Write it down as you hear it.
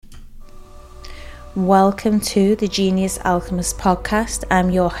Welcome to the Genius Alchemist podcast. I'm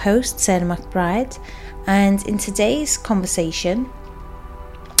your host, Sarah McBride, and in today's conversation,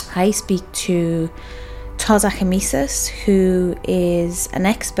 I speak to Todd Achemesis, who is an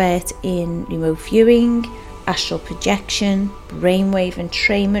expert in remote viewing, astral projection, brainwave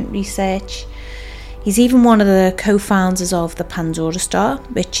entrainment research. He's even one of the co-founders of the Pandora Star,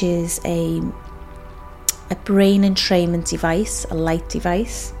 which is a brain entrainment device, a light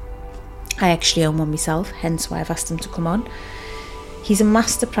device. I actually own one myself, hence why I've asked him to come on. He's a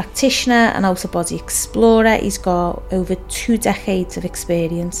master practitioner, an out-of-body explorer. He's got over 2 decades of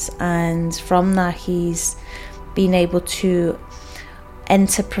experience, and from that he's been able to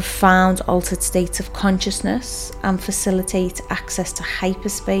enter profound altered states of consciousness and facilitate access to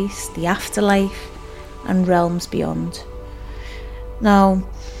hyperspace, the afterlife, and realms beyond. Now,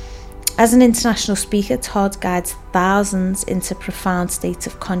 as an international speaker, Todd guides thousands into profound states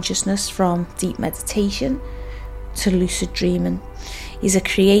of consciousness, from deep meditation to lucid dreaming. He's a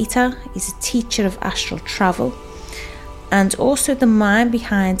creator, he's a teacher of astral travel, and also the mind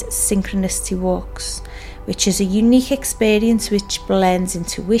behind Synchronicity Walks, which is a unique experience which blends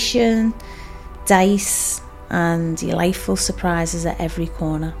intuition, dice, and delightful surprises at every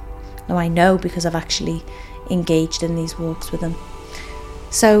corner. Now, I know because I've actually engaged in these walks with him.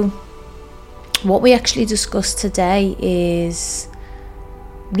 So, what we actually discussed today is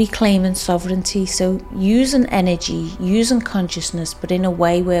reclaiming sovereignty. So, using energy, using consciousness, but in a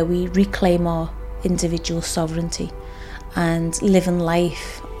way where we reclaim our individual sovereignty and living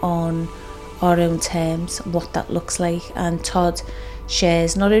life on our own terms, what that looks like. And Todd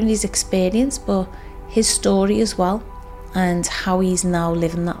shares not only his experience, but his story as well, and how he's now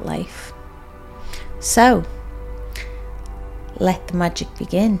living that life. So, let the magic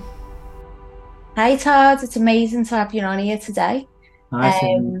begin. Hi Todd, it's amazing to have you on here today. Hi,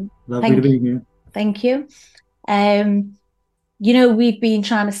 Sam. Lovely to be here. Thank you. We've been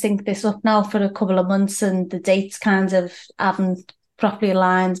trying to sync this up now for a couple of months, and the dates kind of haven't properly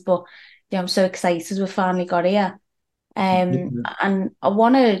aligned, but I'm so excited we finally got here. And I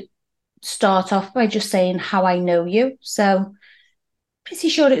want to start off by just saying how I know you. So, pretty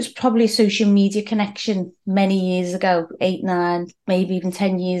sure it was probably a social media connection many years ago, 8, 9, maybe even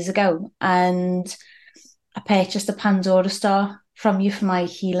 10 years ago. And I purchased a Pandora Star from you for my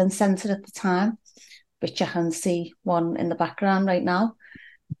healing centre at the time, which I can see one in the background right now.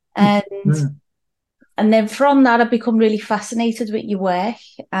 And then from that, I've become really fascinated with your work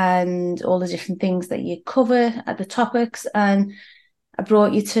and all the different things that you cover at the topics. And I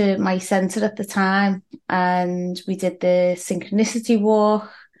brought you to my centre at the time, and we did the Synchronicity Walk.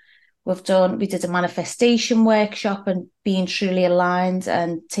 We did a manifestation workshop and being truly aligned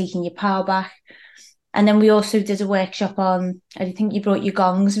and taking your power back. And then we also did a workshop on, I think you brought your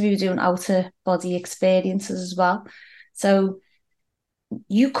gongs, we were doing outer body experiences as well. So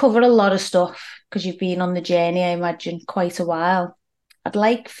you cover a lot of stuff because you've been on the journey, I imagine, quite a while. I'd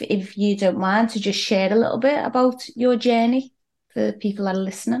like, if you don't mind, to just share a little bit about your journey for the people that are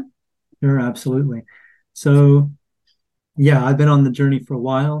listening. Sure, absolutely. So, yeah, I've been on the journey for a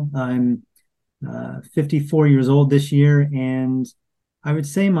while. I'm 54 years old this year, and I would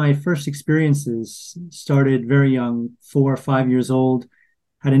say my first experiences started very young, 4 or 5 years old.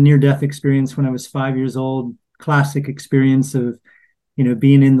 Had a near-death experience when I was 5 years old. Classic experience of,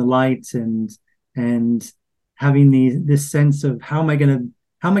 being in the light and having this sense of how am I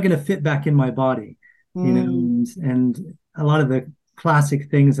gonna fit back in my body, and a lot of the classic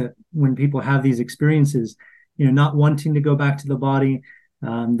things that when people have these experiences, not wanting to go back to the body,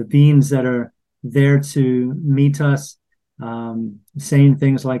 the beings that are there to meet us, saying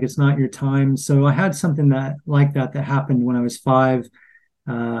things like it's not your time. So I had something that happened when I was 5,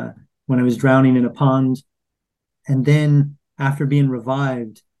 when I was drowning in a pond. And then after being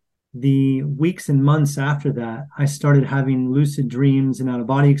revived, the weeks and months after that, I started having lucid dreams and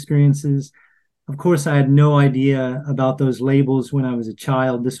out-of-body experiences. Of course, I had no idea about those labels when I was a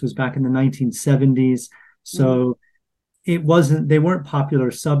child. This was back in the 1970s. So they weren't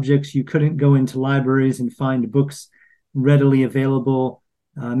popular subjects. You couldn't go into libraries and find books readily available,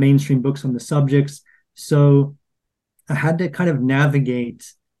 mainstream books on the subjects. So I had to kind of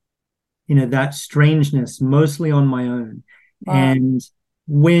navigate, that strangeness mostly on my own. Wow. And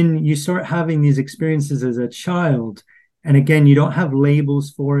when you start having these experiences as a child, and again, you don't have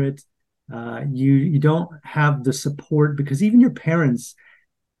labels for it, you don't have the support, because even your parents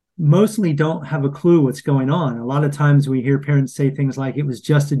mostly don't have a clue what's going on. A lot of times we hear parents say things like, it was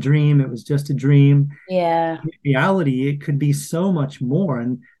just a dream, it was just a dream. Yeah. In reality, it could be so much more.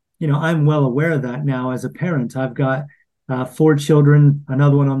 And, I'm well aware of that now as a parent. I've got 4 children,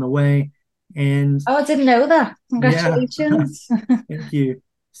 another one on the way. And Oh, I didn't know that. yeah, Congratulations. thank you.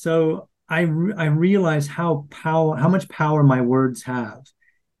 So I realize how much power my words have.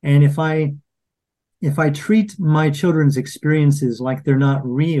 And if I treat my children's experiences like they're not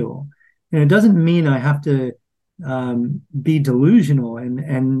real, and it doesn't mean I have to be delusional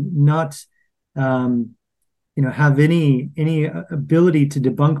and not have any ability to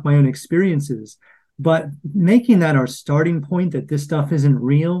debunk my own experiences, but making that our starting point that this stuff isn't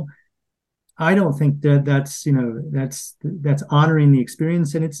real. I don't think that that's honoring the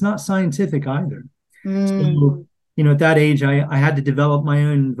experience, and it's not scientific either. So, Mm. at that age, I had to develop my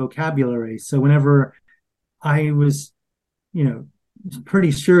own vocabulary. So whenever I was, you know, pretty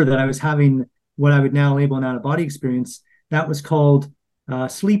sure that I was having what I would now label an out of body experience, that was called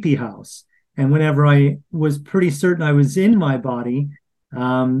sleepy house. And whenever I was pretty certain I was in my body,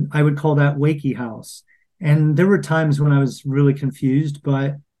 I would call that wakey house. And there were times when I was really confused,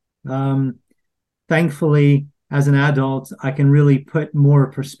 but um, thankfully, as an adult, I can really put more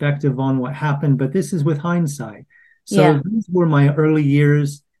perspective on what happened. But this is with hindsight. So Yeah. these were my early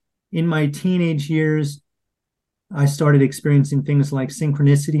years. In my teenage years, I started experiencing things like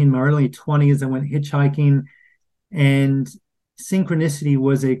synchronicity. In my early 20s, I went hitchhiking, and synchronicity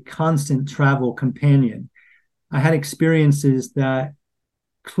was a constant travel companion. I had experiences that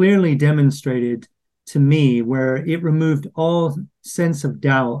clearly demonstrated to me where it removed all sense of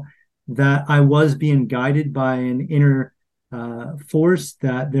doubt that I was being guided by an inner force,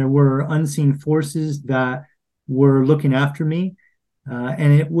 that there were unseen forces that were looking after me.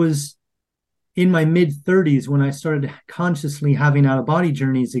 And it was in my mid 30s when I started consciously having out of body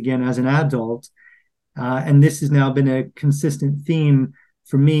journeys again as an adult. And this has now been a consistent theme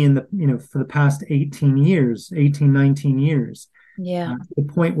for me for the past 19 years, Yeah. to the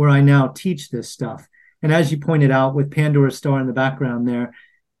point where I now teach this stuff. And as you pointed out with Pandora's Star in the background there,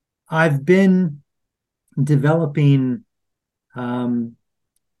 I've been developing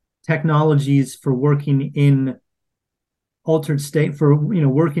technologies for working in altered state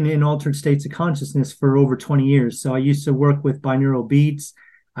working in altered states of consciousness for over 20 years. So I used to work with binaural beats.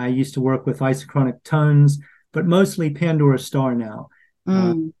 I used to work with isochronic tones, but mostly Pandora's Star now.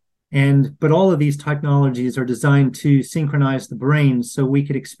 Mm. But all of these technologies are designed to synchronize the brain so we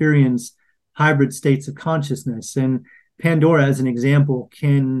could experience hybrid states of consciousness. And Pandora, as an example,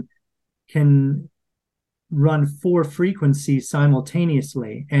 can run 4 frequencies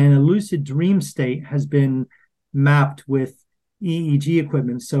simultaneously. And a lucid dream state has been mapped with EEG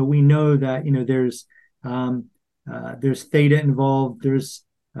equipment. So we know that there's theta involved, there's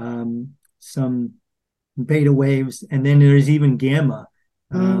some beta waves, and then there's even gamma,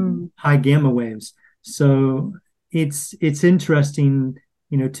 high gamma waves. So it's interesting,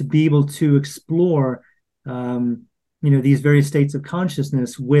 to be able to explore, these various states of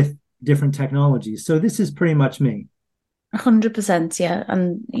consciousness with different technologies. So this is pretty much me. 100%, yeah.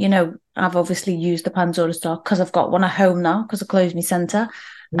 And, I've obviously used the Pandora Star because I've got one at home now because I closed my centre.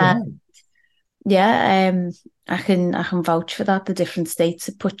 Wow. Yeah, I can vouch for that, the different states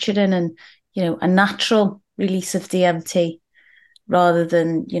it puts you in, and, a natural release of DMT rather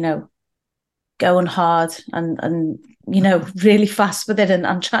than, going hard and really fast with it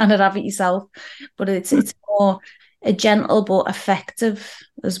and trying to have it yourself. But it's more a gentle but effective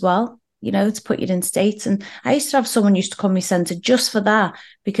as well, to put you in states. And I used to have someone used to come to me centre just for that,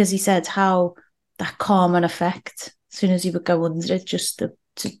 because he said how that calming effect, as soon as you would go under it, just to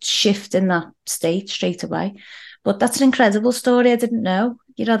shift in that state straight away. But that's an incredible story. I didn't know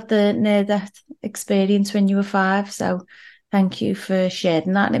you had the near-death experience when you were 5. So thank you for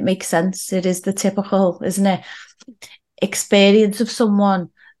sharing that. And it makes sense. It is the typical, isn't it, experience of someone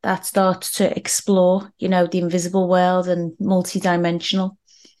that starts to explore, the invisible world and multidimensional.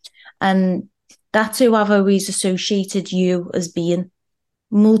 And that's who I've always associated you as being,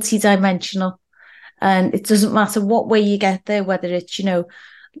 multidimensional. And it doesn't matter what way you get there, whether it's,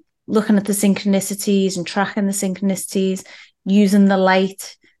 looking at the synchronicities and tracking the synchronicities, using the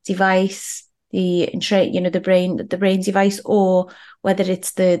light device, the brain device, or whether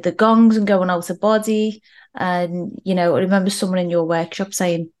it's the gongs and going out of body. And, I remember someone in your workshop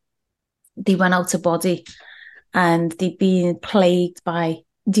saying they went out of body and they'd been plagued by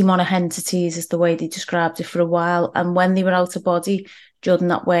demonic entities, is the way they described it, for a while. And when they were out of body during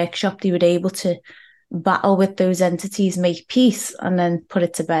that workshop, they were able to battle with those entities, make peace, and then put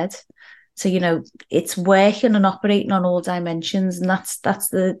it to bed. So, it's working and operating on all dimensions. And that's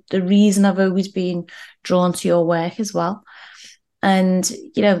the reason I've always been drawn to your work as well. And,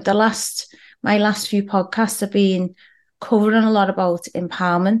 my last few podcasts have been covering a lot about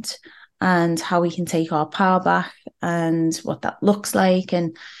empowerment and how we can take our power back and what that looks like.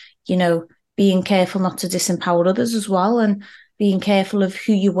 And, being careful not to disempower others as well, and being careful of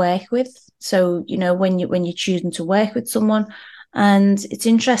who you work with. So, when you're choosing to work with someone. And it's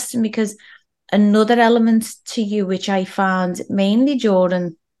interesting because another element to you, which I found mainly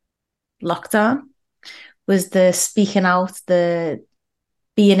during lockdown, was the speaking out, the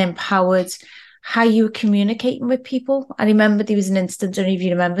being empowered, how you were communicating with people. I remember there was an instance, I don't know if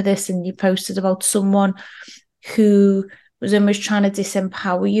you remember this, and you posted about someone who was almost trying to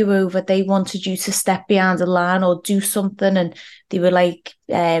disempower you over, they wanted you to step behind the line or do something, and they were like,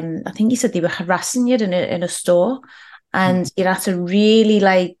 I think you said they were harassing you in a store, and you had to really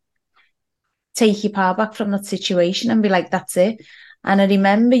like take your power back from that situation and be like, that's it. And I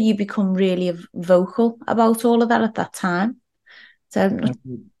remember you become really vocal about all of that at that time. So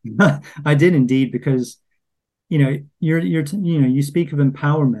I did indeed, because you speak of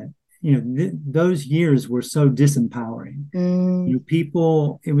empowerment. Those years were so disempowering.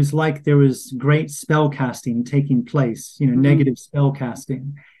 People, it was like there was great spell casting taking place, negative spell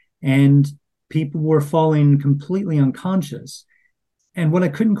casting, and people were falling completely unconscious. And what I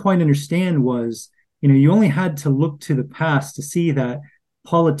couldn't quite understand was, you only had to look to the past to see that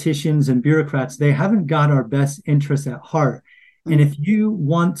politicians and bureaucrats, they haven't got our best interests at heart. And if you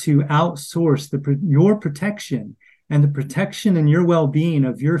want to outsource your protection and the protection and your well-being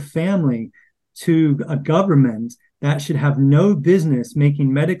of your family to a government that should have no business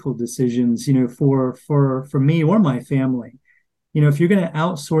making medical decisions, for me or my family, if you're going to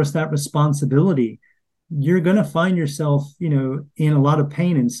outsource that responsibility, you're going to find yourself, in a lot of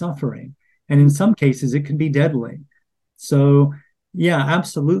pain and suffering. And in some cases, it can be deadly. So, yeah,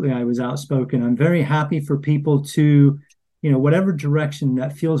 absolutely, I was outspoken. I'm very happy for people to, whatever direction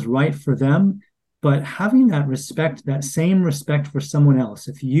that feels right for them, but having that respect, that same respect for someone else.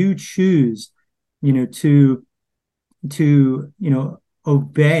 If you choose, to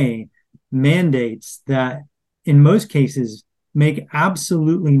obey mandates that in most cases make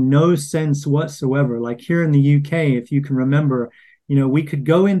absolutely no sense whatsoever. Like here in the UK, if you can remember, we could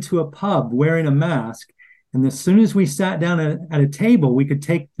go into a pub wearing a mask, and as soon as we sat down at a table, we could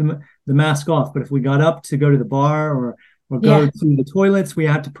take the mask off. But if we got up to go to the bar or go to the toilets, we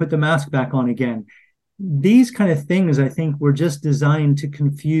had to put the mask back on again. These kind of things, I think, were just designed to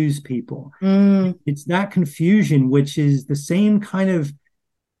confuse people. It's that confusion, which is the same kind of,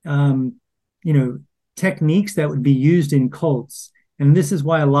 techniques that would be used in cults. And this is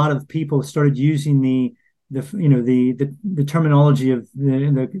why a lot of people started using the terminology of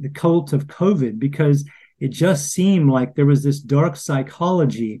the cult of COVID, because it just seemed like there was this dark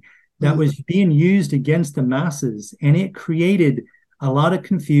psychology that was being used against the masses, and it created a lot of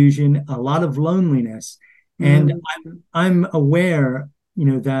confusion, a lot of loneliness. And I'm aware,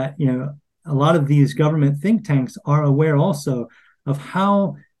 that a lot of these government think tanks are aware also of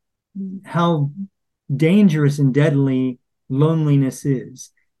how dangerous and deadly loneliness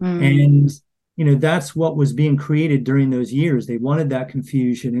is. And that's what was being created during those years. They wanted that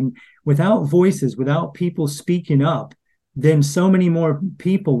confusion, and without voices, without people speaking up, then so many more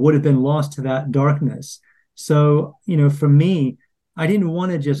people would have been lost to that darkness. So, for me, I didn't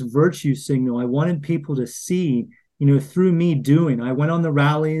want to just virtue signal. I wanted people to see, through me doing. I went on the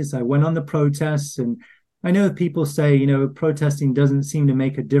rallies, I went on the protests, and I know people say, protesting doesn't seem to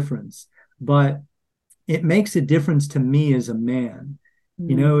make a difference, but it makes a difference to me as a man.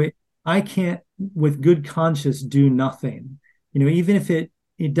 I can't, with good conscience, do nothing. Even if it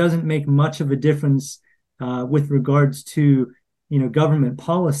doesn't make much of a difference with regards to, government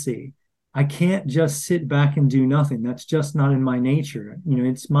policy, I can't just sit back and do nothing. That's just not in my nature.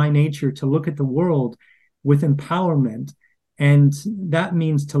 It's my nature to look at the world with empowerment. And that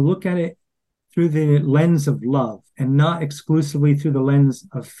means to look at it through the lens of love and not exclusively through the lens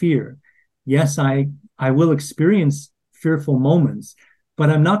of fear. Yes, I will experience fearful moments, but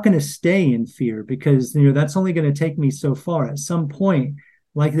I'm not going to stay in fear, because that's only going to take me so far. At some point,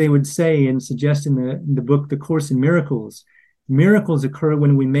 like they would say and suggest in the book, The Course in Miracles, miracles occur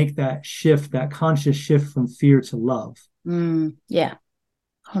when we make that shift, that conscious shift from fear to love. Yeah,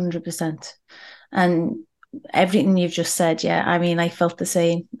 100%. And everything you've just said, I felt the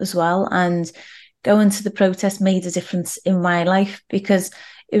same as well. And going to the protest made a difference in my life, because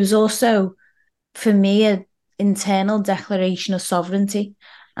it was also, for me, an internal declaration of sovereignty.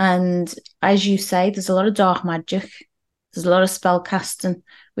 And as you say, there's a lot of dark magic. There's a lot of spell casting,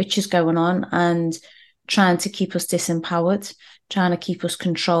 which is going on, and trying to keep us disempowered, trying to keep us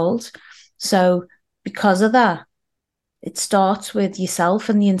controlled. So because of that, it starts with yourself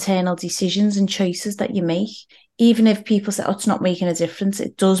and the internal decisions and choices that you make. Even if people say, it's not making a difference,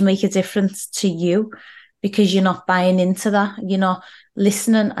 it does make a difference to you, because you're not buying into that. You're not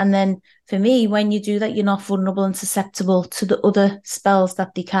listening. And then for me, when you do that, you're not vulnerable and susceptible to the other spells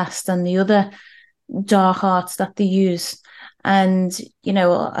that they cast and the other dark arts that they use. And, you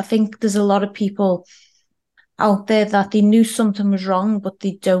know, I think there's a lot of people out there that they knew something was wrong, but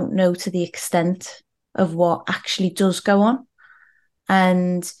they don't know to the extent of what actually does go on.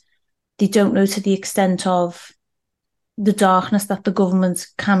 And they don't know to the extent of the darkness that the government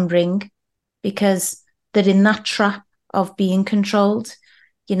can bring, because they're in that trap of being controlled,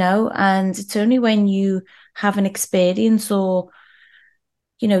 you know. And it's only when you have an experience, or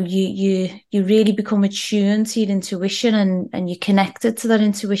you know, you really become attuned to your intuition, and you're connected to that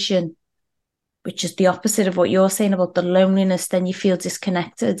intuition, which is the opposite of what you're saying about the loneliness. Then you feel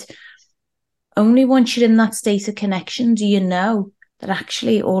disconnected. Only once you're in that state of connection do you know that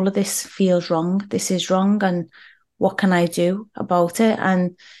actually all of this feels wrong. This is wrong, and what can I do about it?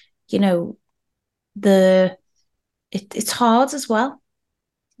 And you know, it's hard as well,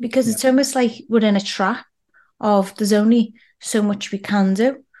 because it's almost like we're in a trap of there's only so much we can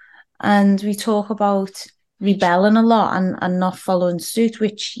do. And we talk about rebelling a lot and not following suit,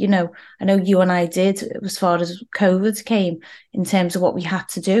 which, you know, I know you and I did as far as COVID came in terms of what we had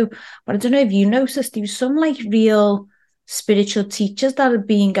to do. But I don't know if you noticed, there was some like real spiritual teachers that had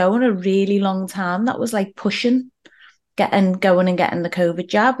been going a really long time that was like pushing, getting the COVID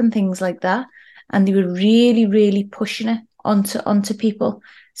jab and things like that. And they were really, really pushing it onto people.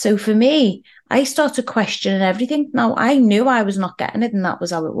 So for me, I started questioning everything. Now, I knew I was not getting it and that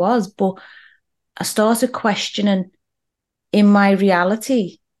was how it was, but I started questioning, in my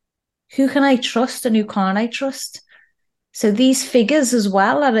reality, who can I trust and who can't I trust? So these figures as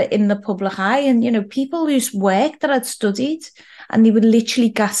well are in the public eye, and, you know, people whose work that I'd studied, and they were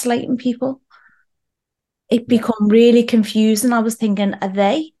literally gaslighting people. It became really confusing. I was thinking, are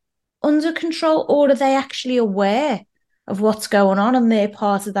they under control, or are they actually aware of what's going on and they're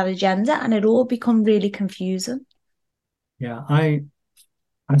part of that agenda? And it all become really confusing. Yeah, I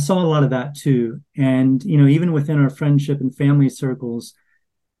saw a lot of that too. And, you know, even within our friendship and family circles,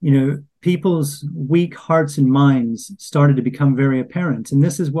 you know, people's weak hearts and minds started to become very apparent. And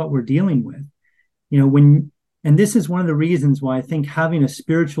this is what we're dealing with. You know, and this is one of the reasons why I think having a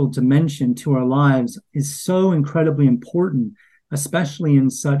spiritual dimension to our lives is so incredibly important, especially in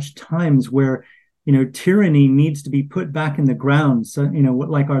such times where, you know, tyranny needs to be put back in the ground. So, you know, what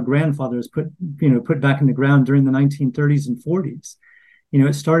like our grandfathers put back in the ground during the 1930s and 40s. You know,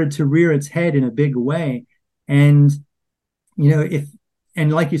 it started to rear its head in a big way. And, you know,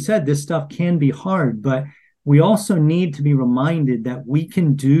 and like you said, this stuff can be hard, but we also need to be reminded that we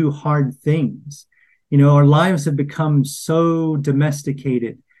can do hard things. You know, our lives have become so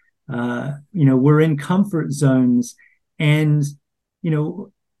domesticated. You know, we're in comfort zones. And, you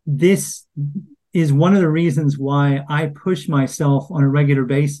know, this is one of the reasons why I push myself on a regular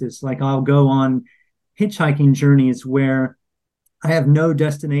basis. Like I'll go on hitchhiking journeys where I have no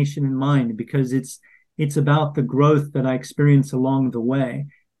destination in mind, because it's about the growth that I experience along the way.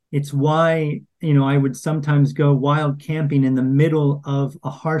 It's why, you know, I would sometimes go wild camping in the middle of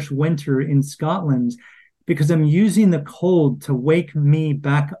a harsh winter in Scotland, because I'm using the cold to wake me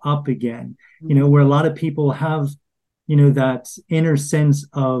back up again. You know, where a lot of people have, you know, that inner sense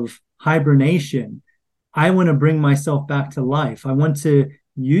of hibernation. I want to bring myself back to life. I want to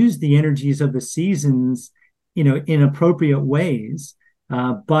use the energies of the seasons, you know, in appropriate ways.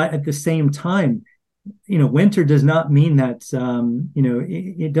 But at the same time, you know, winter does not mean that, you know,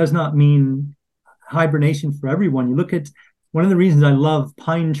 it does not mean hibernation for everyone. You look at one of the reasons I love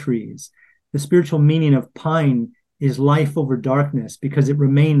pine trees. The spiritual meaning of pine is life over darkness, because it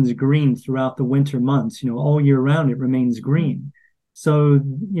remains green throughout the winter months. You know, all year round, it remains green. So,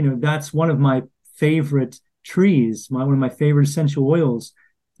 you know, that's one of my favorite trees, one of my favorite essential oils,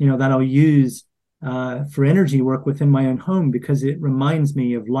 you know, that I'll use for energy work within my own home, because it reminds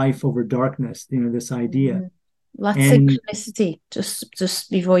me of life over darkness, you know, this idea. That's synchronicity.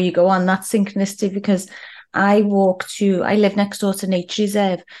 Just before you go on, that's synchronicity, because I live next door to Nature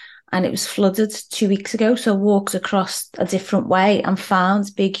Reserve, and it was flooded 2 weeks ago. So I walked across a different way and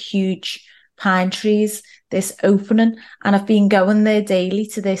found big, huge pine trees, this opening. And I've been going there daily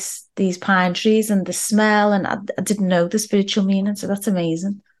to these pine trees, and the smell, and I didn't know the spiritual meaning. So that's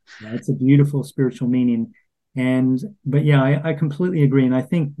amazing. Yeah, it's a beautiful spiritual meaning. But yeah, I completely agree. And I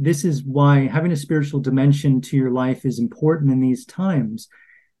think this is why having a spiritual dimension to your life is important in these times,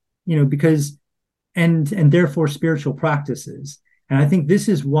 you know, because, and therefore spiritual practices. And I think this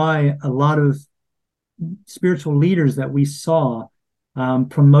is why a lot of spiritual leaders that we saw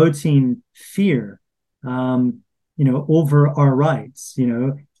promoting fear, you know, over our rights, you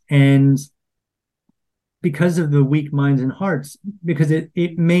know, and because of the weak minds and hearts, because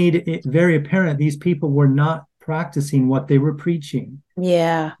it made it very apparent these people were not practicing what they were preaching.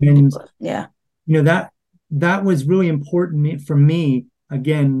 Yeah. And Yeah. that was really important for me,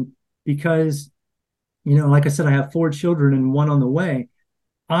 again, because like I said, I have 4 children and 1 on the way.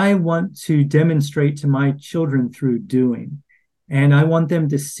 I want to demonstrate to my children through doing, and I want them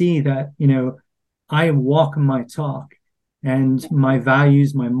to see that I walk my talk, and my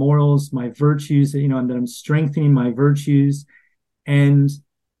values, my morals, my virtues, and that I'm strengthening my virtues. And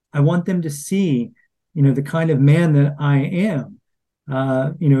I want them to see the kind of man that I am,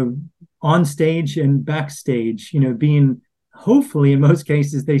 on stage and backstage, being, hopefully in most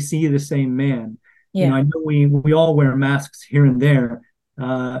cases they see the same man. Yeah. I know we all wear masks here and there.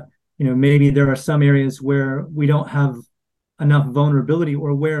 Maybe there are some areas where we don't have enough vulnerability,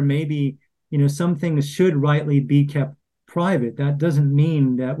 or where maybe some things should rightly be kept private. That doesn't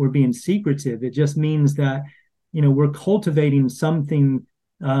mean that we're being secretive. It just means that we're cultivating something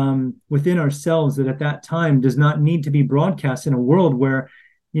within ourselves that at that time does not need to be broadcast in a world where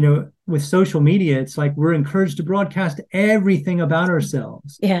with social media, it's like we're encouraged to broadcast everything about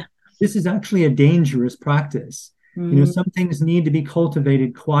ourselves. Yeah. This is actually a dangerous practice. Some things need to be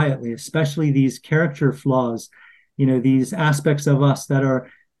cultivated quietly, especially these character flaws, these aspects of us that are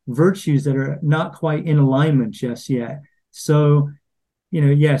virtues that are not quite in alignment just yet. So,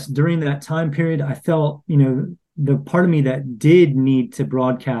 yes, during that time period, I felt, the part of me that did need to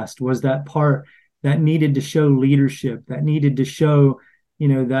broadcast was that part that needed to show leadership, that needed to show,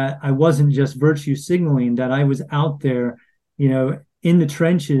 that I wasn't just virtue signaling, that I was out there, in the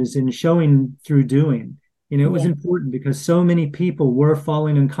trenches and showing through doing. It was important because so many people were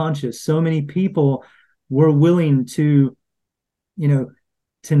falling unconscious. So many people were willing to,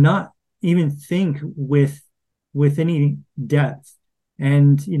 to not even think with any depth.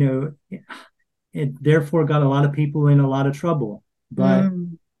 And, it therefore got a lot of people in a lot of trouble. But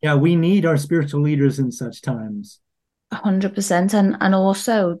yeah, we need our spiritual leaders in such times. 100%. And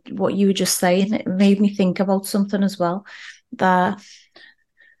also what you were just saying, it made me think about something as well, that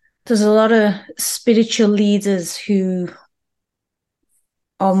there's a lot of spiritual leaders who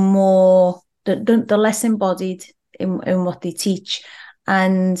are more, they're less embodied in what they teach.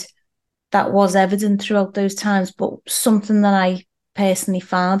 And that was evident throughout those times. But something that I personally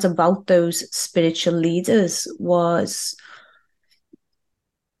found about those spiritual leaders was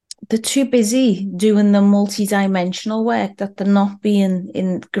they're too busy doing the multi-dimensional work, that they're not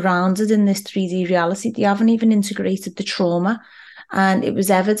being grounded in this 3D reality. They haven't even integrated the trauma. And it was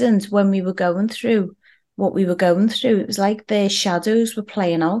evident when we were going through what we were going through. It was like their shadows were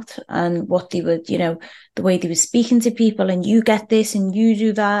playing out, and what they were, the way they were speaking to people, and you get this and you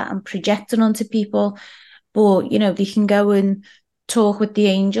do that, and projecting onto people. But, they can go and talk with the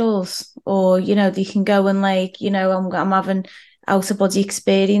angels, or, they can go and I'm having out-of-body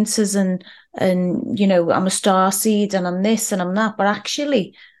experiences, and I'm a starseed and I'm this and I'm that. But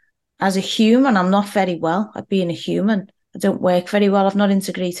actually, as a human, I'm not very well at being a human. I don't work very well. I've not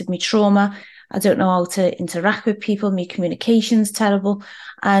integrated my trauma. I don't know how to interact with people. My communication's terrible.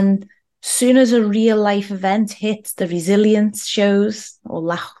 And soon as a real life event hits, the resilience shows, or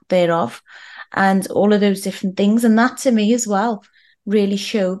lack thereof, and all of those different things. And that to me as well really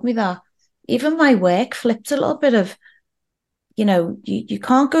showed me that even my work flipped a little bit of, you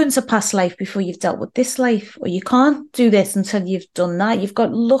can't go into past life before you've dealt with this life, or you can't do this until you've done that. You've got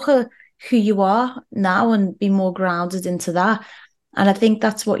to look at who you are now and be more grounded into that. And I think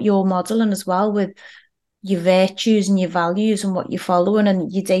that's what you're modeling as well, with your virtues and your values and what you're following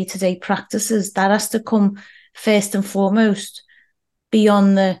and your day-to-day practices. That has to come first and foremost,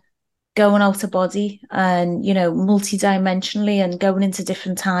 beyond the going out of body and, multi-dimensionally and going into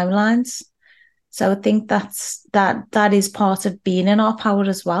different timelines. So I think that is part of being in our power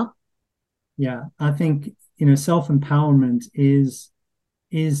as well. Yeah, I think, self-empowerment is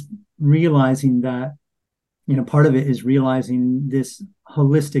realizing that, part of it is realizing this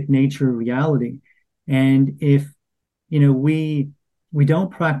holistic nature of reality. And if, we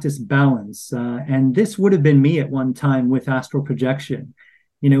don't practice balance, and this would have been me at one time with astral projection.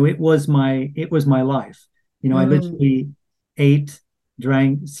 It was my life. I literally ate,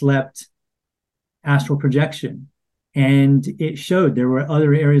 drank, slept, astral projection. And it showed there were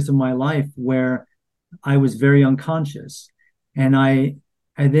other areas of my life where I was very unconscious. And I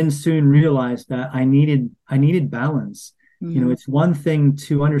then soon realized that I needed balance. It's one thing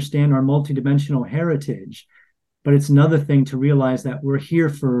to understand our multidimensional heritage, but it's another thing to realize that we're here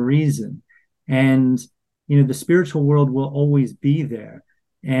for a reason. And, the spiritual world will always be there.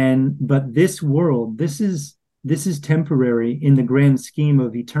 But this world, this is temporary in the grand scheme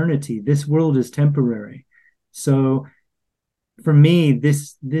of eternity. This world is temporary. So for me,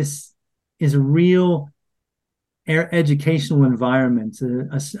 this is a real educational environment,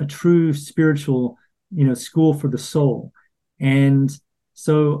 a true spiritual, school for the soul. And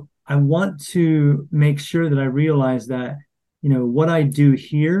so I want to make sure that I realize that, what I do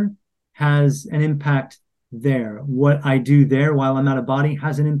here has an impact there. What I do there while I'm out of body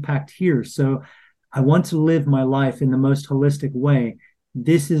has an impact here. So I want to live my life in the most holistic way.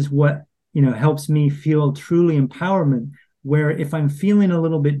 This is what, helps me feel truly empowerment, where if I'm feeling a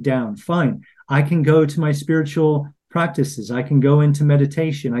little bit down, fine, I can go to my spiritual practices. I can go into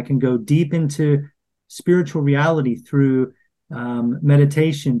meditation. I can go deep into spiritual reality through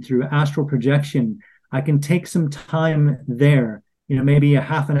meditation, through astral projection. I can take some time there, maybe a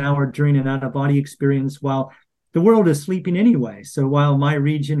half an hour during an out of body experience while the world is sleeping anyway. So while my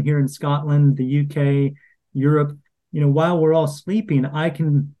region here in Scotland, the UK, Europe, while we're all sleeping, I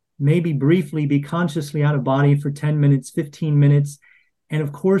can maybe briefly be consciously out of body for 10 minutes, 15 minutes. And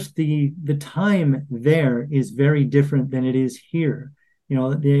of course, the time there is very different than it is here.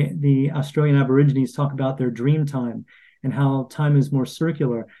 The Australian Aborigines talk about their dream time and how time is more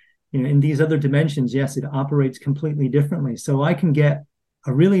circular. In these other dimensions, yes, it operates completely differently. So I can get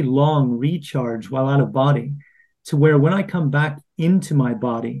a really long recharge while out of body, to where when I come back into my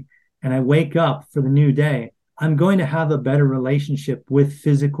body and I wake up for the new day, I'm going to have a better relationship with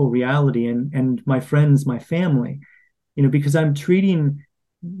physical reality and my friends, my family, because I'm treating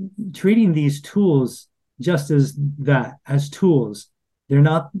these tools just as that, as tools. They're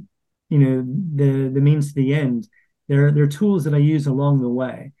not, the means to the end. They're tools that I use along the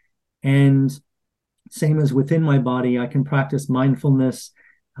way. And same as within my body, I can practice mindfulness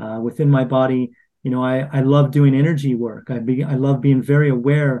within my body. I love doing energy work. I love being very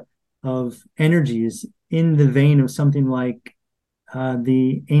aware of energies in the vein of something like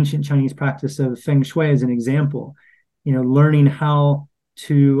the ancient Chinese practice of Feng Shui as an example. Learning how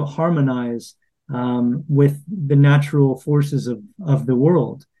to harmonize with the natural forces of the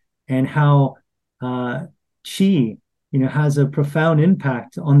world, and how qi, has a profound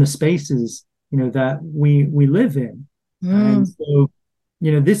impact on the spaces, that we live in. And so,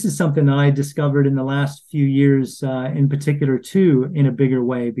 this is something that I discovered in the last few years, in particular too, in a bigger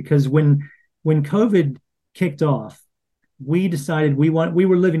way, because when COVID kicked off, we decided we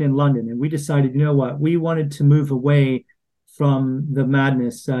were living in London, and we decided, we wanted to move away from the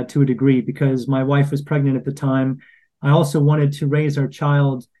madness to a degree, because my wife was pregnant at the time. I also wanted to raise our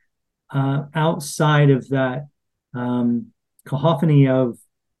child outside of that cacophony of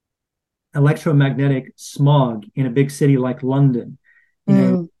electromagnetic smog in a big city like London.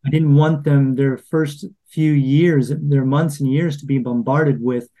 I didn't want them, their first few years, their months and years, to be bombarded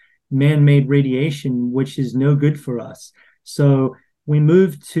with man-made radiation, which is no good for us. So we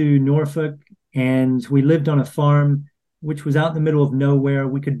moved to Norfolk, and we lived on a farm which was out in the middle of nowhere.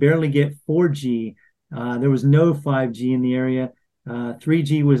 We could barely get 4G. There was no 5G in the area.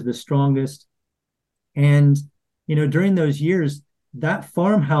 3G was the strongest. And, during those years, that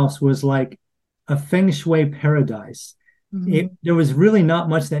farmhouse was like a Feng Shui paradise. There was really not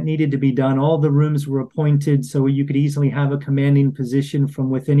much that needed to be done. All the rooms were appointed, so you could easily have a commanding position from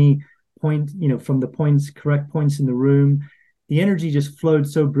with any point, from the correct points in the room. The energy just flowed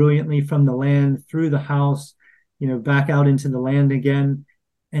so brilliantly from the land through the house, back out into the land again.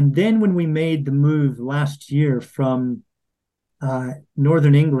 And then when we made the move last year from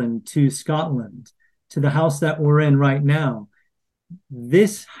Northern England to Scotland, to the house that we're in right now,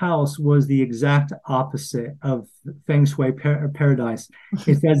 this house was the exact opposite of Feng Shui paradise.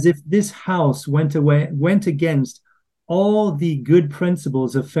 It's as if this house went against all the good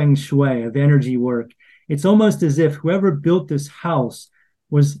principles of Feng Shui, of energy work. It's almost as if whoever built this house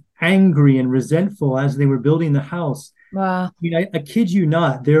was angry and resentful as they were building the house. Wow. I kid you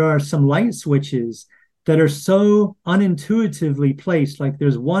not, there are some light switches that are so unintuitively placed. Like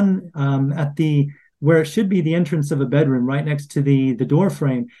there's one at the where it should be the entrance of a bedroom, right next to the door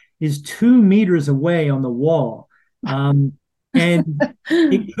frame, is 2 meters away on the wall. And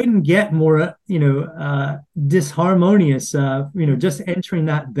it couldn't get more, disharmonious, just entering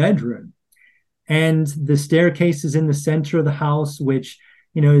that bedroom. And the staircase is in the center of the house, which,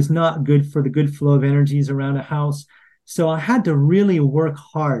 is not good for the good flow of energies around a house. So I had to really work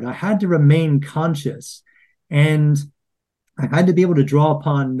hard. I had to remain conscious. And I had to be able to draw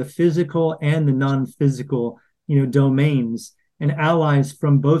upon the physical and the non-physical, domains and allies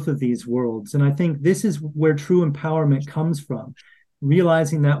from both of these worlds. And I think this is where true empowerment comes from,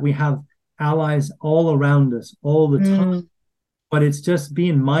 realizing that we have allies all around us all the time. But it's just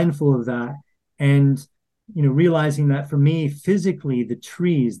being mindful of that, and realizing that for me, physically, the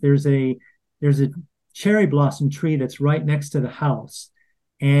trees, there's a cherry blossom tree that's right next to the house.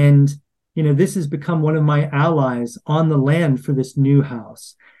 And, this has become one of my allies on the land for this new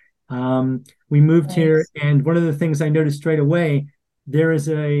house. We moved here, and one of the things I noticed straight away, there is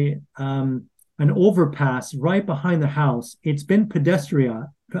an overpass right behind the house. It's been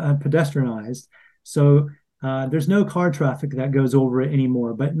pedestrianized, so there's no car traffic that goes over it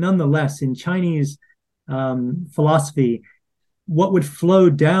anymore. But nonetheless, in Chinese philosophy, what would flow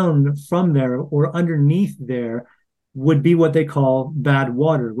down from there or underneath there would be what they call bad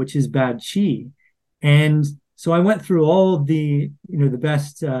water, which is bad qi. And so I went through all of the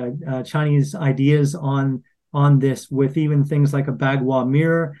best Chinese ideas on this, with even things like a Bagua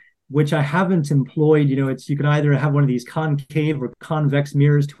mirror, which I haven't employed. You can either have one of these concave or convex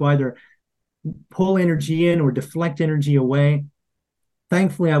mirrors to either pull energy in or deflect energy away.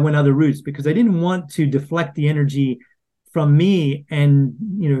 Thankfully, I went other routes because I didn't want to deflect the energy from me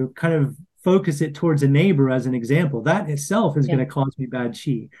and kind of focus it towards a neighbor as an example. That itself is going to cause me bad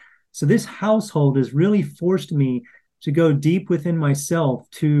qi. So this household has really forced me to go deep within myself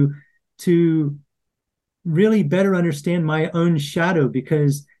to really better understand my own shadow,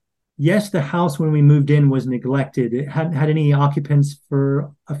 because yes, the house when we moved in was neglected. It hadn't had any occupants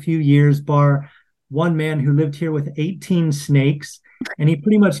for a few years, bar one man who lived here with 18 snakes, and he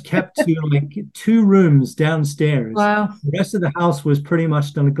pretty much kept to like 2 rooms downstairs. Wow. The rest of the house was pretty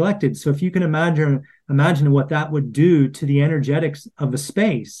much neglected. So if you can imagine what that would do to the energetics of a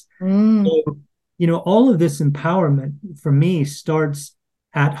space. So, all of this empowerment for me starts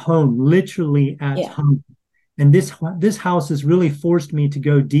at home, literally at home. And this house has really forced me to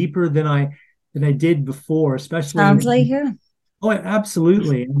go deeper than I did before, especially. Sounds like it. Oh,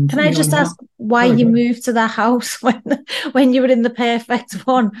 absolutely. And, can I just ask why you moved to that house when you were in the perfect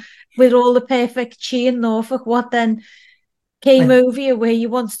one with all the perfect chi in Norfolk? What then came over you where you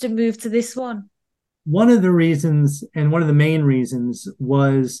wanted to move to this one? One of the reasons, and one of the main reasons,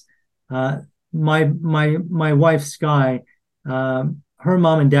 was my wife Sky. Her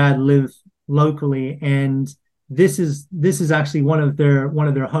mom and dad live locally, and this is actually one of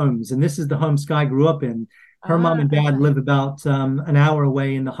their homes, and this is the home Sky grew up in. Her mom and dad live about an hour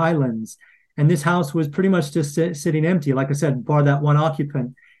away in the Highlands, and this house was pretty much just sitting empty, like I said, bar that one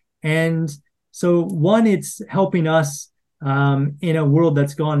occupant. And so, one, it's helping us in a world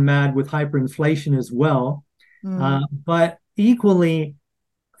that's gone mad with hyperinflation as well. But equally,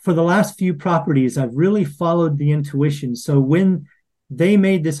 for the last few properties, I've really followed the intuition. So when they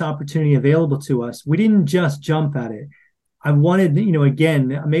made this opportunity available to us, we didn't just jump at it. I wanted,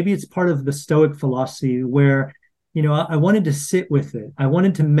 again, maybe it's part of the Stoic philosophy where, I wanted to sit with it. I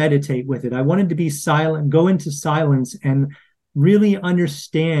wanted to meditate with it. I wanted to be silent, go into silence and really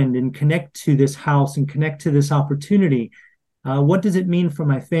understand and connect to this house and connect to this opportunity. What does it mean for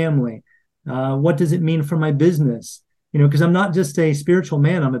my family? What does it mean for my business? Because I'm not just a spiritual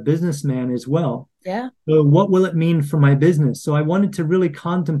man, I'm a businessman as well. Yeah. So what will it mean for my business? So I wanted to really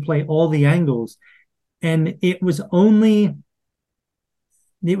contemplate all the angles. And it was only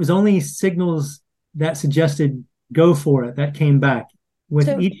signals that suggested go for it that came back with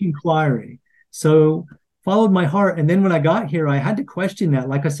each inquiry. So followed my heart. And then when I got here, I had to question that,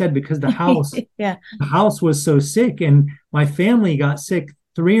 like I said, because the house, the house was so sick, and my family got sick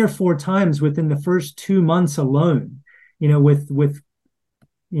 3 or 4 times within the first 2 months alone, with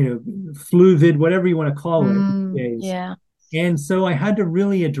fluvid, whatever you want to call it. Yeah. And so I had to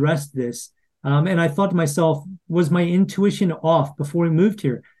really address this. And I thought to myself, was my intuition off before we moved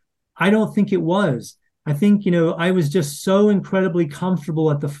here? I don't think it was. I think, I was just so incredibly comfortable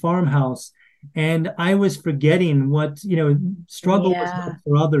at the farmhouse, and I was forgetting what, struggle was like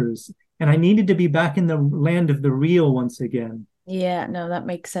for others. And I needed to be back in the land of the real once again. Yeah, no, that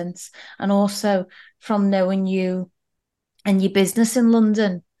makes sense. And also from knowing you and your business in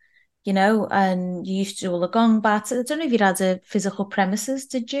London, and you used to do all the gong bats. I don't know if you had a physical premises,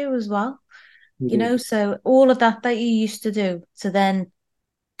 did you as well? So all of that you used to do, to then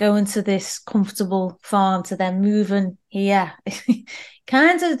go into this comfortable farm, to then moving here,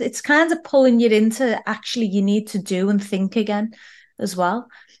 it's kind of pulling you into actually you need to do and think again as well.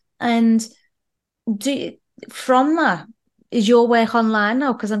 And from that, is your work online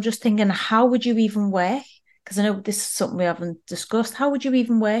now? Because I'm just thinking, how would you even work? Because I know this is something we haven't discussed. How would you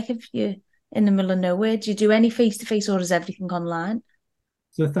even work if you're in the middle of nowhere? Do you do any face-to-face, or is everything online?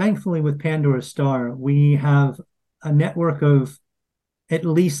 So thankfully with Pandora Star, we have a network of at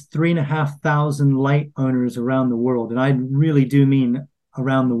least 3,500 light owners around the world. And I really do mean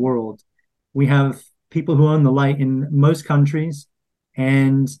around the world. We have people who own the light in most countries,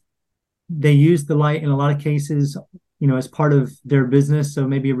 and they use the light in a lot of cases, as part of their business. So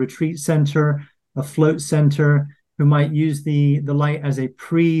maybe a retreat center a float center, who might use the light as a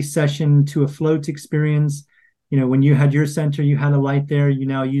pre-session to a float experience. When you had your center, you had a light there. You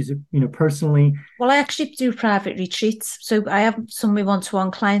now use it, personally. Well, I actually do private retreats. So I have some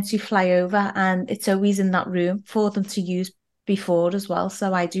one-to-one clients who fly over, and it's always in that room for them to use before as well.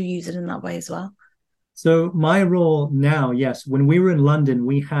 So I do use it in that way as well. So my role now, yes, when we were in London,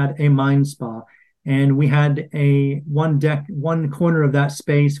 we had a mind spa, and we had one corner of that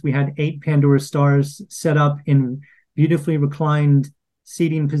space. We had 8 Pandora stars set up in beautifully reclined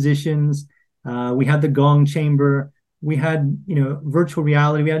seating positions. We had the gong chamber. We had, virtual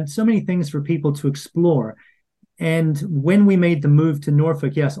reality. We had so many things for people to explore. And when we made the move to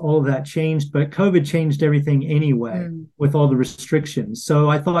Norfolk, yes, all of that changed, but COVID changed everything anyway with all the restrictions. So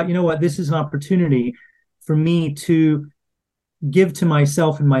I thought, you know what, this is an opportunity for me to give to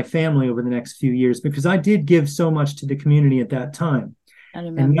myself and my family over the next few years, because I did give so much to the community at that time.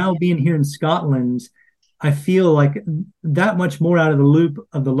 And now being here in Scotland, I feel like that much more out of the loop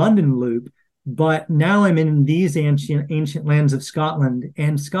of the London loop. But now I'm in these ancient lands of Scotland,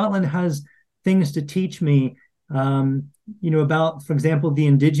 and Scotland has things to teach me, about, for example, the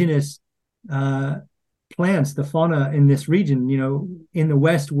indigenous plants, the fauna in this region. In the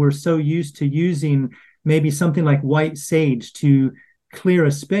West, we're so used to using maybe something like white sage to clear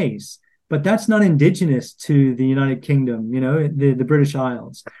a space, but that's not indigenous to the United Kingdom, the British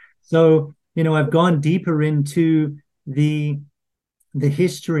Isles. So, I've gone deeper into the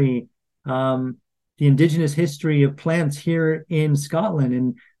history, the indigenous history of plants here in Scotland.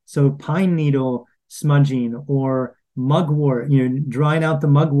 And so pine needle smudging, or mugwort, drying out the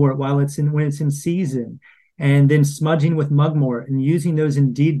mugwort when it's in season, and then smudging with mugwort and using those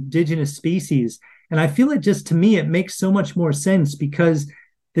indigenous species. And I feel to me, it makes so much more sense, because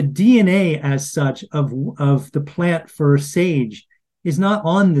the DNA as such of the plant for sage is not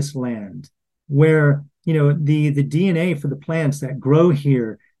on this land, where, the DNA for the plants that grow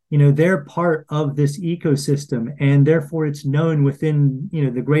here, they're part of this ecosystem, and therefore it's known within,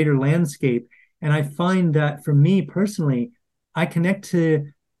 the greater landscape. And I find that for me personally, I connect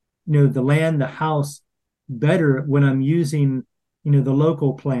to, the land, the house better when I'm using, the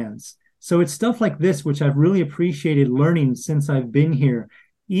local plants. So it's stuff like this, which I've really appreciated learning since I've been here.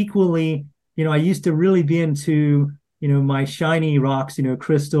 Equally, I used to really be into, my shiny rocks,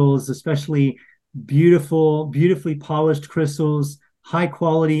 crystals, especially beautifully polished crystals, high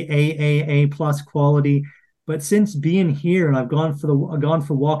quality, A plus quality. But since being here, and I've gone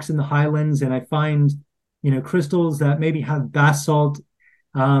for walks in the Highlands, and I find, crystals that maybe have basalt,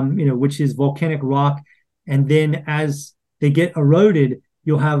 which is volcanic rock. And then as they get eroded,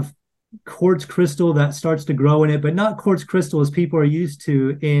 you'll have quartz crystal that starts to grow in it, but not quartz crystal as people are used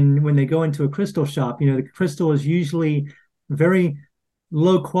to when they go into a crystal shop. The crystal is usually very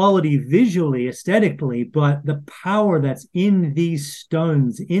low quality visually, aesthetically, but the power that's in these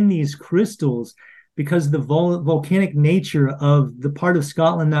stones, in these crystals, because of the volcanic nature of the part of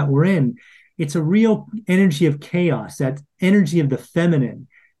Scotland that we're in, it's a real energy of chaos, that energy of the feminine.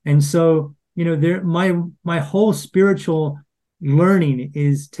 And so, my whole spiritual learning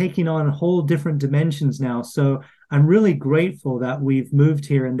is taking on whole different dimensions now. So I'm really grateful that we've moved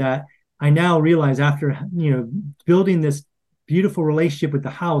here, and that I now realize, after, building this beautiful relationship with the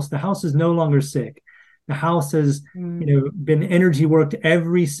house is no longer sick. The house has, been energy worked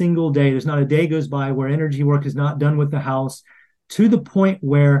every single day. There's not a day goes by where energy work is not done with the house, to the point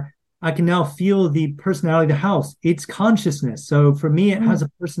where I can now feel the personality of the house. It's consciousness. So for me, it has a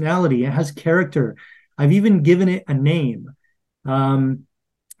personality. It has character. I've even given it a name.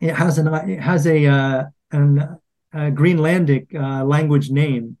 It has a Greenlandic language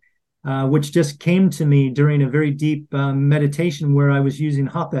name, which just came to me during a very deep meditation where I was using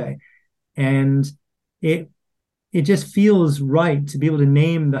Hape, and it just feels right to be able to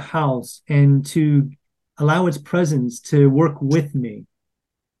name the house and to allow its presence to work with me.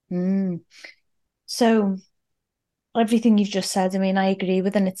 So everything you've just said, I agree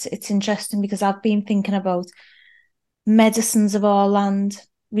with, and it's interesting, because I've been thinking about medicines of our land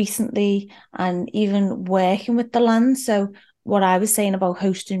recently, and even working with the land. So what I was saying about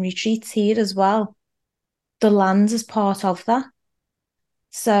hosting retreats here as well, the land is part of that.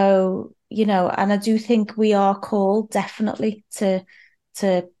 So, and I do think we are called definitely to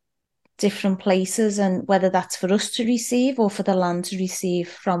different places, and whether that's for us to receive or for the land to receive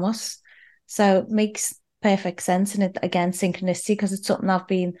from us. So it makes perfect sense. And it, again, synchronicity, because it's something I've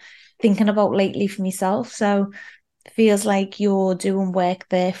been thinking about lately for myself. So it feels like you're doing work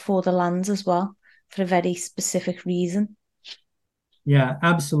there for the lands as well, for a very specific reason. Yeah,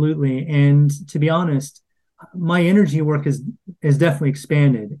 absolutely. And to be honest, my energy work is definitely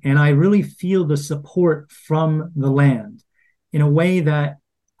expanded, and I really feel the support from the land in a way that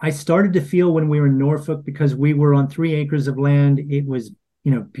I started to feel when we were in Norfolk, because we were on 3 acres of land. It was,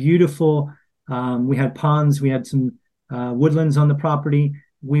 beautiful. We had ponds, we had some woodlands on the property.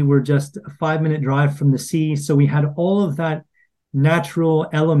 We were just a 5-minute drive from the sea, so we had all of that natural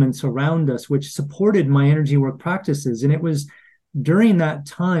elements around us, which supported my energy work practices. And it was during that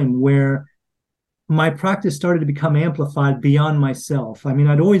time where my practice started to become amplified beyond myself. I mean,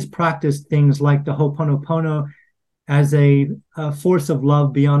 I'd always practiced things like the Ho'oponopono as a force of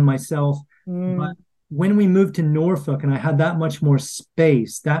love beyond myself. But when we moved to Norfolk and I had that much more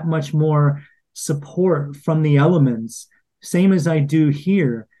space, that much more support from the elements, same as I do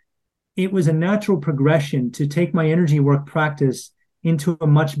here, it was a natural progression to take my energy work practice into a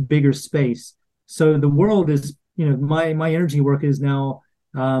much bigger space. So the world is, my energy work is now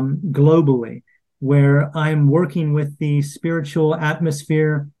globally, where I'm working with the spiritual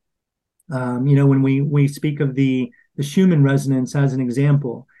atmosphere. When we speak of the Schumann resonance as an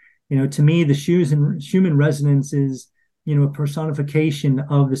example, to me, the Schumann resonance is, a personification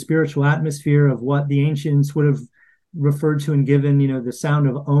of the spiritual atmosphere of what the ancients would have referred to and given, the sound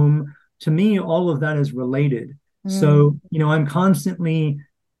of Om. To me, all of that is related. So, I'm constantly,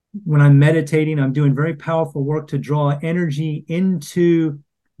 when I'm meditating, I'm doing very powerful work to draw energy into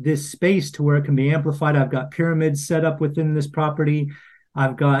this space to where it can be amplified. I've got pyramids set up within this property.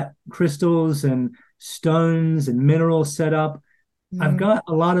 I've got crystals and stones and minerals set up. I've got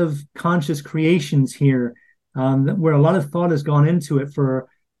a lot of conscious creations here, where a lot of thought has gone into it for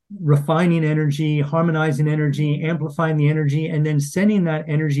refining energy, harmonizing energy, amplifying the energy, and then sending that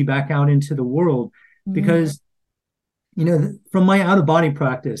energy back out into the world. Because, from my out of body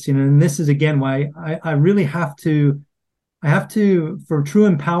practice, and this is again why I really have to, for true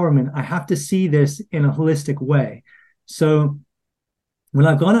empowerment, I have to see this in a holistic way. So when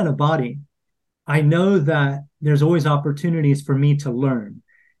I've gone out of body, I know that there's always opportunities for me to learn.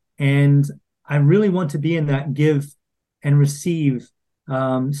 And I really want to be in that give and receive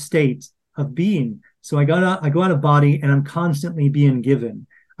state of being. So I go out of body and I'm constantly being given.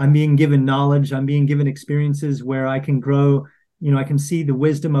 I'm being given knowledge. I'm being given experiences where I can grow. I can see the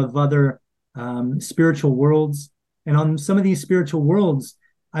wisdom of other spiritual worlds. And on some of these spiritual worlds,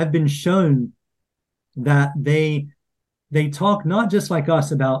 I've been shown that they talk not just like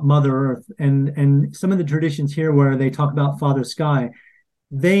us about Mother Earth and some of the traditions here where they talk about Father Sky.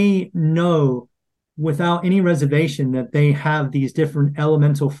 They know without any reservation that they have these different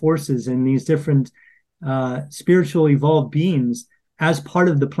elemental forces and these different spiritual evolved beings as part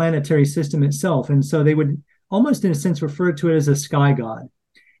of the planetary system itself. And so they would almost in a sense refer to it as a sky god.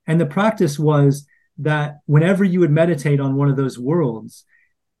 And the practice was that whenever you would meditate on one of those worlds,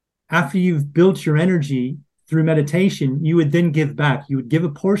 after you've built your energy through meditation, you would then give back. You would give a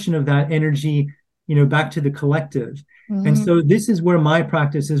portion of that energy, back to the collective. And so this is where my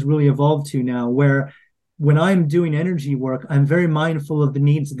practice has really evolved to now, where when I'm doing energy work, I'm very mindful of the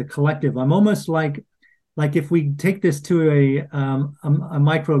needs of the collective. I'm almost like if we take this to a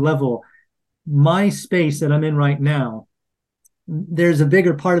micro level, my space that I'm in right now, there's a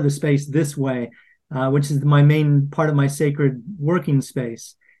bigger part of the space this way, which is my main part of my sacred working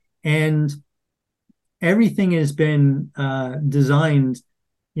space. And everything has been designed,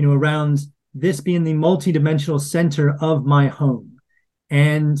 around this being the multidimensional center of my home.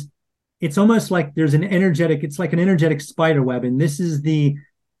 And it's almost like there's it's like an energetic spider web. And this is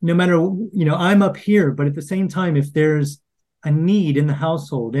no matter, I'm up here, but at the same time, if there's a need in the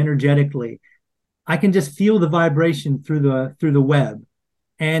household energetically, I can just feel the vibration through the web.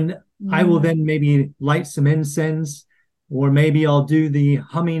 And I will then maybe light some incense, or maybe I'll do the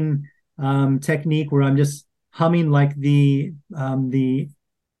humming technique where I'm just humming like the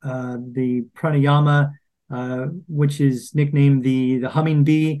pranayama, which is nicknamed the humming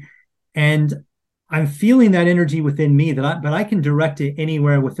bee, and I'm feeling that energy within me but I can direct it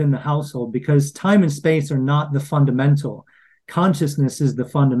anywhere within the household, because time and space are not the fundamental. Consciousness is the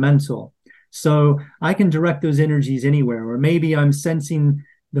fundamental. So I can direct those energies anywhere. Or maybe I'm sensing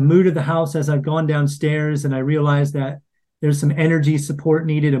the mood of the house as I've gone downstairs and I realize that there's some energy support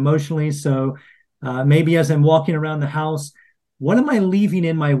needed emotionally. So maybe as I'm walking around the house, what am I leaving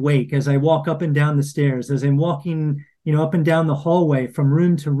in my wake as I walk up and down the stairs, as I'm walking, up and down the hallway from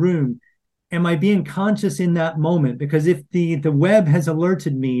room to room? Am I being conscious in that moment? Because if the web has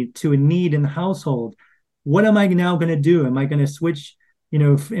alerted me to a need in the household, what am I now going to do? Am I going to switch?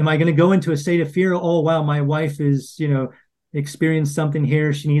 Am I going to go into a state of fear? Oh, wow, my wife is, experienced something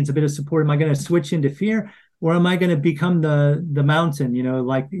here. She needs a bit of support. Am I going to switch into fear? Or am I going to become the mountain,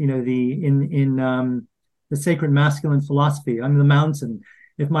 the sacred masculine philosophy. I'm the mountain.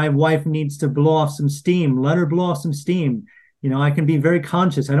 If my wife needs to blow off some steam, let her blow off some steam. I can be very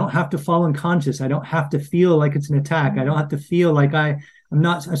conscious. I don't have to fall unconscious. I don't have to feel like it's an attack. I don't have to feel like I'm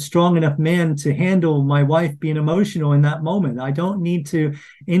not a strong enough man to handle my wife being emotional in that moment. I don't need to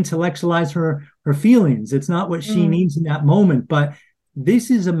intellectualize her feelings. It's not what she needs in that moment. But this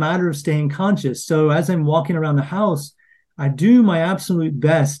is a matter of staying conscious. So as I'm walking around the house, I do my absolute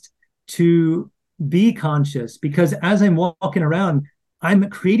best to be conscious, because as I'm walking around, I'm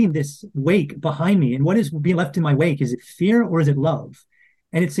creating this wake behind me. And what is being left in my wake? Is it fear or is it love?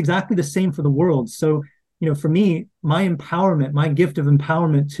 And it's exactly the same for the world. So, for me, my empowerment, my gift of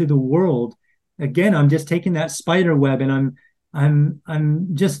empowerment to the world, again, I'm just taking that spider web and I'm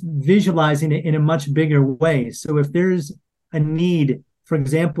just visualizing it in a much bigger way. So if there's a need, for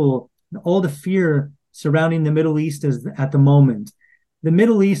example, all the fear surrounding the Middle East is at the moment, the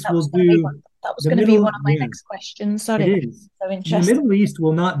Middle East will do. That was going to be one of my next questions. Sorry. It is. So interesting. The Middle East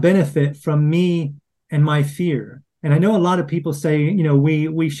will not benefit from me and my fear. And I know a lot of people say,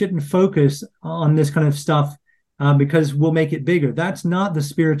 we shouldn't focus on this kind of stuff because we'll make it bigger. That's not the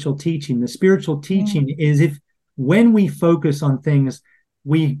spiritual teaching. The spiritual teaching is when we focus on things,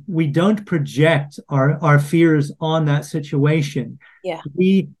 we don't project our fears on that situation. Yeah.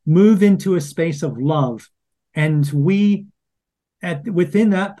 We move into a space of love, and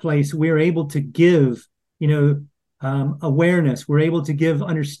within that place, we're able to give, awareness. We're able to give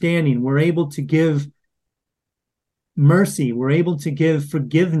understanding. We're able to give mercy. We're able to give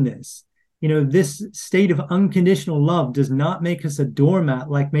forgiveness. This state of unconditional love does not make us a doormat,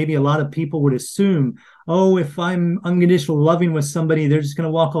 like maybe a lot of people would assume. Oh, if I'm unconditional loving with somebody, they're just going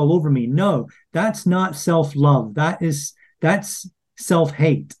to walk all over me. No, that's not self-love. That's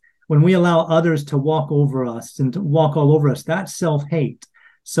self-hate. When we allow others to walk over us and to walk all over us, that's self-hate.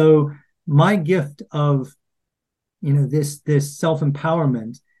 So my gift of, this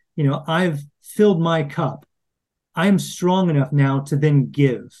self-empowerment, I've filled my cup. I'm strong enough now to then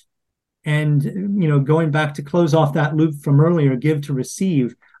give. And, going back to close off that loop from earlier, give to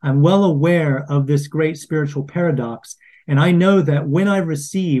receive, I'm well aware of this great spiritual paradox. And I know that when I've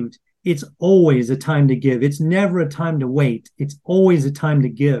received, it's always a time to give. It's never a time to wait. It's always a time to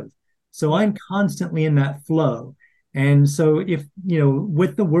give. So I'm constantly in that flow. And so if,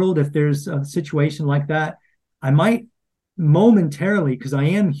 with the world, if there's a situation like that, I might momentarily, because I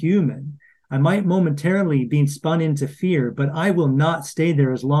am human, I might momentarily be spun into fear, but I will not stay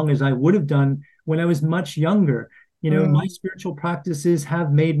there as long as I would have done when I was much younger. My spiritual practices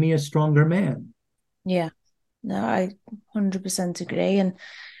have made me a stronger man. Yeah, no, I 100% agree. And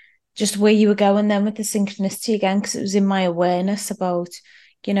just where you were going then with the synchronicity again, because it was in my awareness about,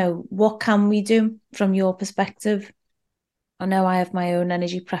 what can we do from your perspective? I know I have my own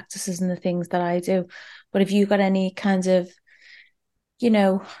energy practices and the things that I do, but have you got any kind of,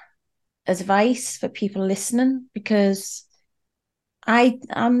 advice for people listening? Because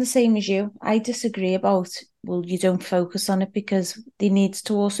I'm the same as you. I disagree about, well, you don't focus on it, because there needs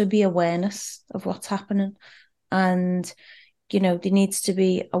to also be awareness of what's happening. And, there needs to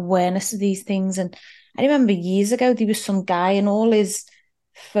be awareness of these things. And I remember years ago, there was some guy and all his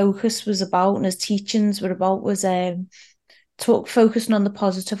focus was about, and his teachings were about, was focusing on the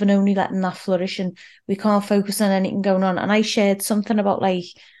positive and only letting that flourish. And we can't focus on anything going on. And I shared something about, like,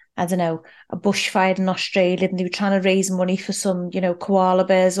 I don't know, a bushfire in Australia, and they were trying to raise money for some, koala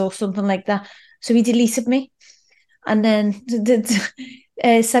bears or something like that. So he deleted me, and then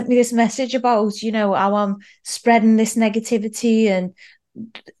sent me this message about, how I'm spreading this negativity, and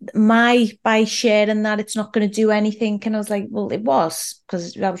by sharing that, it's not going to do anything. And I was like, well, it was,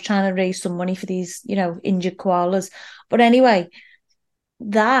 because I was trying to raise some money for these, injured koalas. But anyway,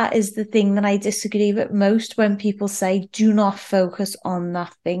 that is the thing that I disagree with most, when people say do not focus on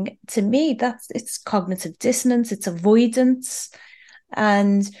that thing. To me, it's cognitive dissonance, it's avoidance.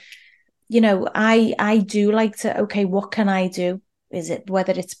 And I do like to, okay, what can I do? Is it,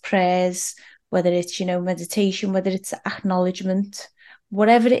 whether it's prayers, whether it's meditation, whether it's acknowledgement,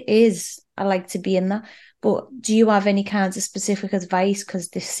 whatever it is, I like to be in that. But do you have any kinds of specific advice? Because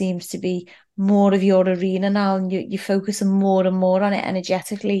this seems to be more of your arena now, and you're focusing more and more on it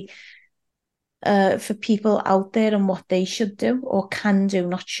energetically, for people out there, and what they should do or can do,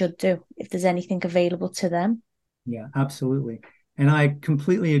 not should do, if there's anything available to them. Yeah, absolutely. And I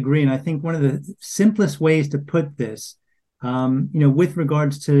completely agree. And I think one of the simplest ways to put this, with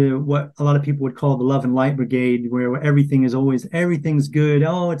regards to what a lot of people would call the love and light brigade, where everything's good.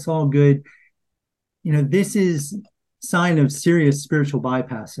 Oh, it's all good. This is sign of serious spiritual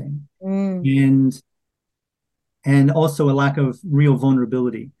bypassing, and also a lack of real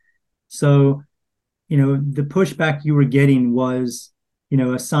vulnerability. So, the pushback you were getting was,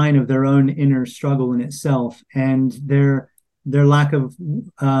 a sign of their own inner struggle in itself, and their lack of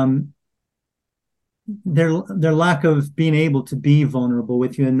their lack of being able to be vulnerable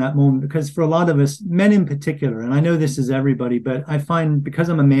with you in that moment. Because for a lot of us, men in particular, and I know this is everybody, but I find, because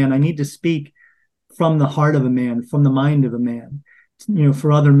I'm a man, I need to speak from the heart of a man, from the mind of a man,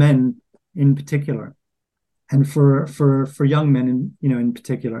 for other men in particular, and for young men in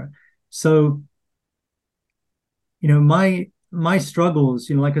particular. So, my struggles,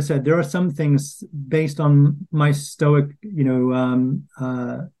 like I said, there are some things based on my Stoic,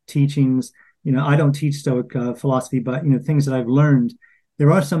 teachings. I don't teach Stoic philosophy, but, things that I've learned,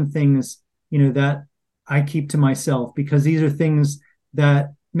 there are some things, that I keep to myself, because these are things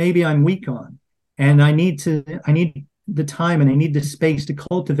that maybe I'm weak on, and I need the time and I need the space to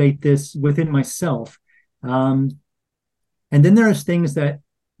cultivate this within myself. And then there's things that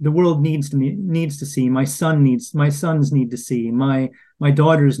the world needs to see. My sons need to see. My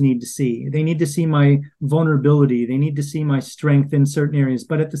daughters need to see. They need to see my vulnerability. They need to see my strength in certain areas.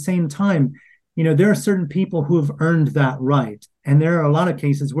 But at the same time, there are certain people who have earned that right. And there are a lot of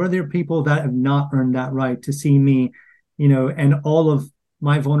cases where there are people that have not earned that right to see me, and all of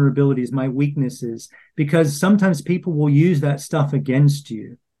my vulnerabilities, my weaknesses, because sometimes people will use that stuff against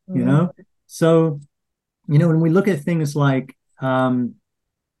you, So, when we look at things like,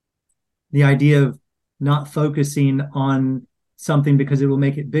 the idea of not focusing on something because it will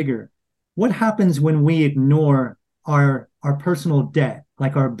make it bigger. What happens when we ignore our personal debt,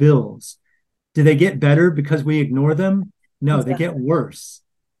 like our bills? Do they get better because we ignore them? No, exactly. They get worse.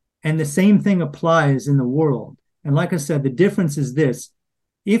 And the same thing applies in the world. And like I said, the difference is this.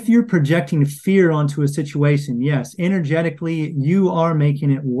 If you're projecting fear onto a situation, yes, energetically, you are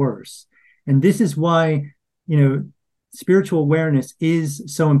making it worse. And this is why, spiritual awareness is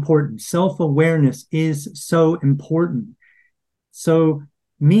so important. Self-awareness is so important. So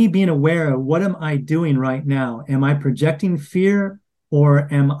me being aware of what am I doing right now? Am I projecting fear,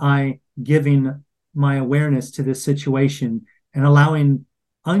 or am I giving my awareness to this situation and allowing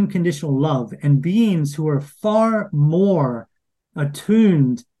unconditional love and beings who are far more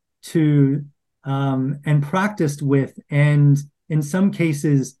attuned to and practiced with, and in some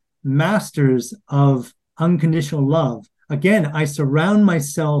cases, masters of unconditional love. Again, I surround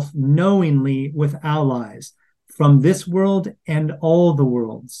myself knowingly with allies from this world and all the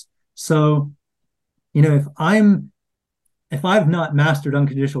worlds. So, if I've not mastered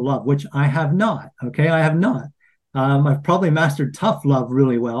unconditional love, which I have not, okay, I have not. I've probably mastered tough love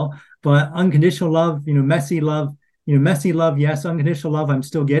really well, but unconditional love, messy love, yes, unconditional love, I'm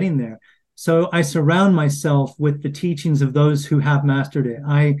still getting there. So I surround myself with the teachings of those who have mastered it.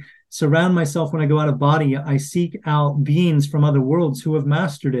 I surround myself when I go out of body. I seek out beings from other worlds who have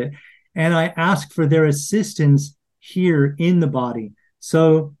mastered it, and I ask for their assistance here in the body.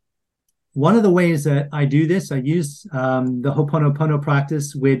 So one of the ways that I do this, I use the Ho'oponopono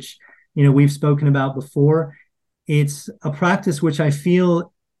practice, which, we've spoken about before. It's a practice which I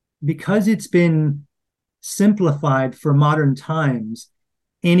feel, because it's been simplified for modern times,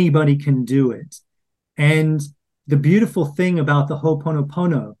 anybody can do it. And the beautiful thing about the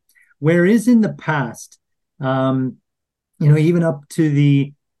Ho'oponopono, whereas in the past, even up to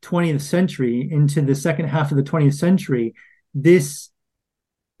the 20th century, into the second half of the 20th century, this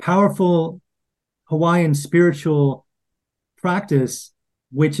powerful Hawaiian spiritual practice,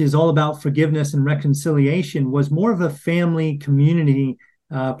 which is all about forgiveness and reconciliation, was more of a family community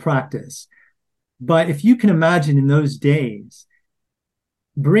practice. But if you can imagine, in those days,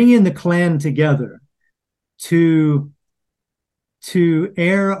 bringing the clan together to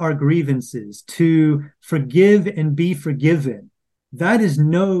air our grievances, to forgive and be forgiven, that is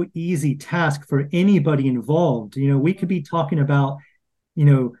no easy task for anybody involved. We could be talking about,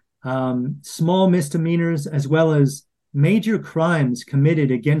 small misdemeanors as well as major crimes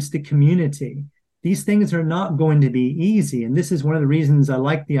committed against the community. These things are not going to be easy. And this is one of the reasons I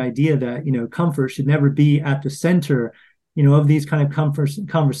like the idea that, comfort should never be at the center, of these kind of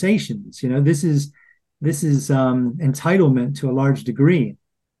conversations. This is entitlement to a large degree.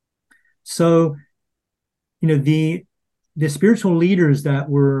 So, the spiritual leaders that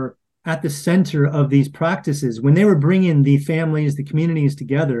were at the center of these practices, when they were bringing the families, the communities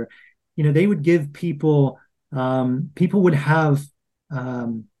together, they would give people would have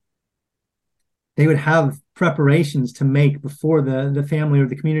they would have preparations to make before the family or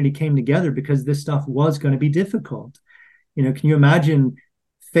the community came together, because this stuff was going to be difficult. Can you imagine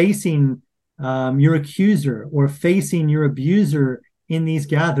facing your accuser or facing your abuser in these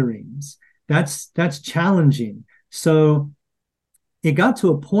gatherings? That's challenging. So it got to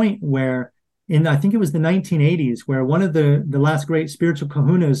a point where I think it was the 1980s, where one of the last great spiritual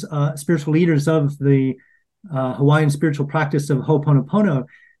kahunas, spiritual leaders of the Hawaiian spiritual practice of Ho'oponopono,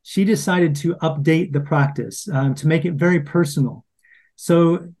 she decided to update the practice to make it very personal.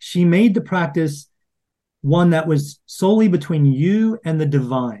 So she made the practice one that was solely between you and the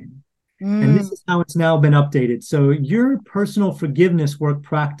divine. And this is how it's now been updated. So your personal forgiveness work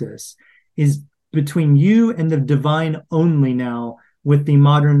practice is between you and the divine only now, with the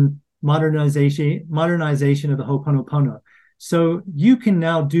modernization of the Ho'oponopono. So you can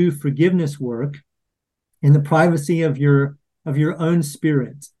now do forgiveness work in the privacy of your own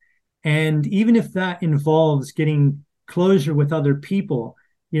spirit. And even if that involves getting closure with other people,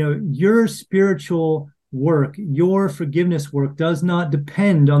 your spiritual work, your forgiveness work does not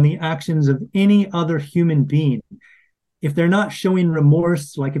depend on the actions of any other human being. If they're not showing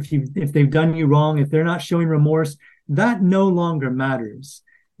remorse, like if they've done you wrong, if they're not showing remorse, that no longer matters.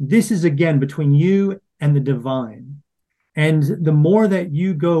 This is, again, between you and the divine. And the more that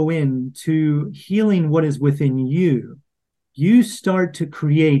you go into healing what is within you, you start to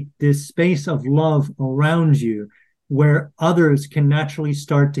create this space of love around you where others can naturally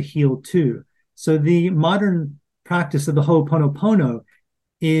start to heal too. So the modern practice of the Ho'oponopono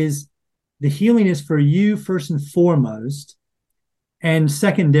is the healing is for you first and foremost, and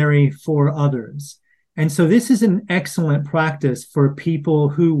secondary for others. And so this is an excellent practice for people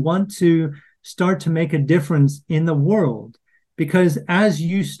who want to start to make a difference in the world, because as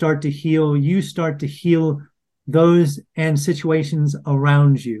you start to heal those and situations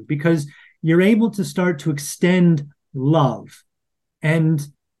around you, because you're able to start to extend love. And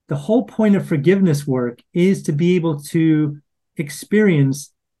the whole point of forgiveness work is to be able to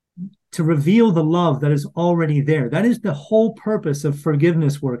experience, to reveal the love that is already there. That is the whole purpose of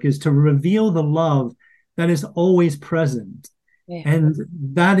forgiveness work, is to reveal the love that is always present. Yeah. And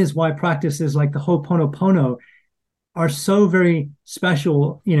that is why practices like the Ho'oponopono are so very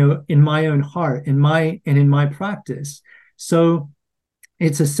special, in my own heart, in my practice. So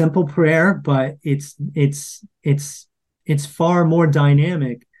it's a simple prayer, but it's far more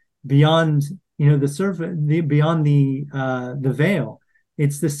dynamic beyond, the surface, beyond the veil.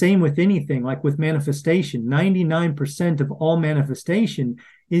 It's the same with anything, like with manifestation. 99% of all manifestation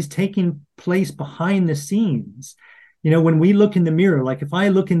is taking place behind the scenes. When we look in the mirror, like if I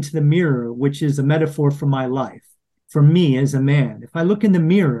look into the mirror, which is a metaphor for my life, for me as a man, if I look in the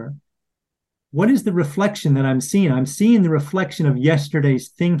mirror, what is the reflection that I'm seeing? I'm seeing the reflection of yesterday's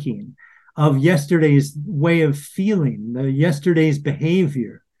thinking, of yesterday's way of feeling, yesterday's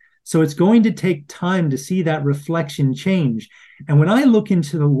behavior. So it's going to take time to see that reflection change. And when I look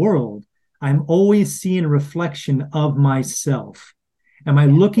into the world, I'm always seeing a reflection of myself. Am I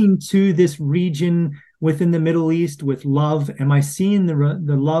looking to this region within the Middle East with love? Am I seeing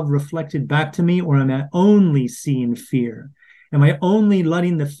the love reflected back to me, or am I only seeing fear? Am I only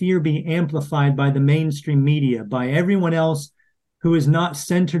letting the fear be amplified by the mainstream media, by everyone else who is not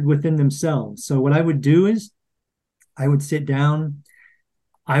centered within themselves? So what I would do is I would sit down.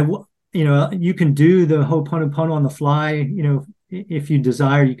 You can do the Ho'oponopono on the fly, if you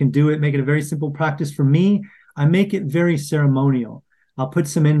desire, you can do it, make it a very simple practice. For me, I make it very ceremonial. I'll put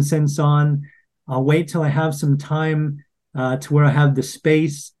some incense on. I'll wait till I have some time to where I have the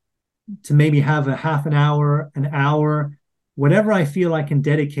space to maybe have a half an hour, whatever I feel I can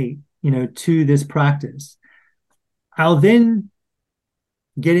dedicate, to this practice. I'll then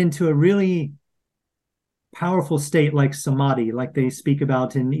get into a really powerful state like samadhi, like they speak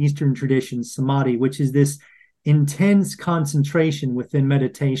about in Eastern traditions, samadhi, which is this intense concentration within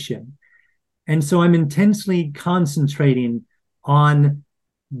meditation. And so I'm intensely concentrating on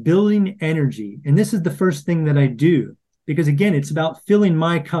building energy. And this is the first thing that I do, because again, it's about filling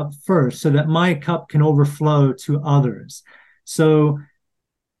my cup first so that my cup can overflow to others. So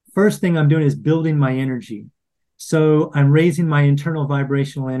first thing I'm doing is building my energy. So I'm raising my internal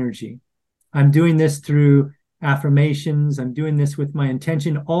vibrational energy. I'm doing this through affirmations. I'm doing this with my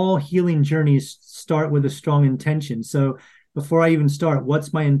intention. All healing journeys start with a strong intention. So before I even start,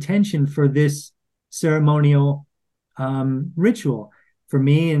 what's my intention for this ceremonial ritual? For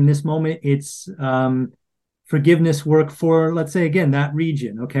me, in this moment, it's forgiveness work for, let's say, again, that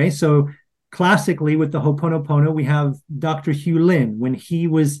region. Okay, so classically with the Ho'oponopono, we have Dr. Hugh Lin, when he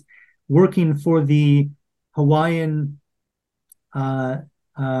was working for the Hawaiian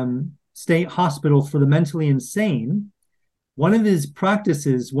State Hospital for the Mentally Insane. One of his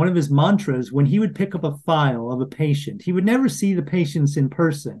practices, one of his mantras, when he would pick up a file of a patient, he would never see the patients in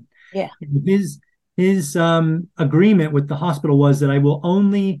person. Yeah. His agreement with the hospital was that I will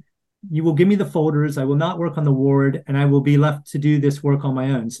only you will give me the folders. I will not work on the ward, and I will be left to do this work on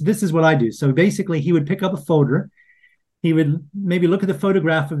my own. So this is what I do. So basically, he would pick up a folder. He would maybe look at the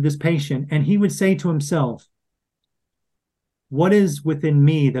photograph of this patient, and he would say to himself, what is within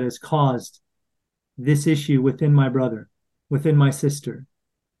me that has caused this issue within my brother, within my sister?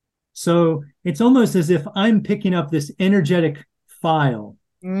 So it's almost as if I'm picking up this energetic file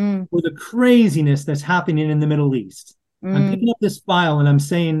for the craziness that's happening in the Middle East. I'm picking up this file and I'm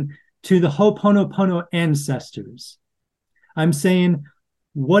saying to the Ho'oponopono ancestors, I'm saying,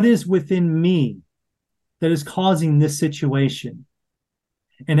 what is within me that is causing this situation?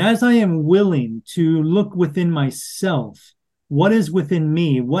 And as I am willing to look within myself, what is within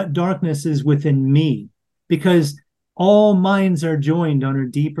me? What darkness is within me? Because all minds are joined on a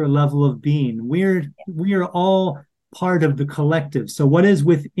deeper level of being. We are all part of the collective. So what is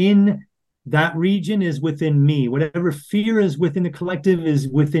within that region is within me. Whatever fear is within the collective is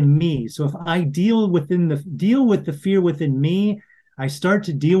within me. So if I deal with the fear within me, I start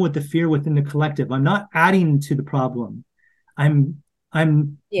to deal with the fear within the collective. I'm not adding to the problem. I'm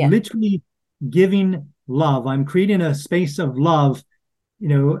literally giving love. I'm creating a space of love,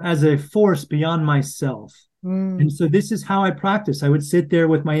 as a force beyond myself. And so this is how I practice. I would sit there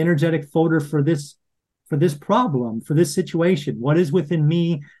with my energetic folder for this problem, for this situation. What is within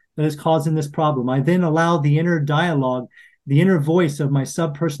me that is causing this problem? I then allow the inner dialogue, the inner voice of my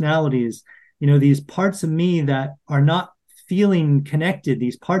subpersonalities, these parts of me that are not feeling connected,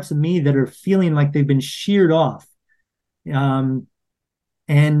 these parts of me that are feeling like they've been sheared off. And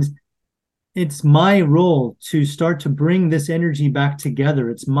it's my role to start to bring this energy back together.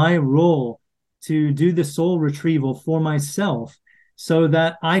 It's my role to do the soul retrieval for myself so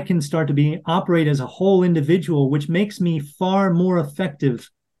that I can start to operate as a whole individual, which makes me far more effective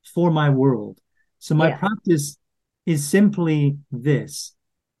for my world. So my practice is simply this.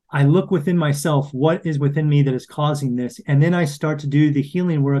 I look within myself, what is within me that is causing this? And then I start to do the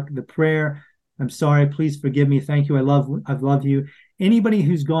healing work, the prayer. I'm sorry, please forgive me. Thank you. I love you. Anybody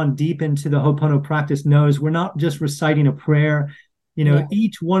who's gone deep into the Ho'oponopono practice knows we're not just reciting a prayer.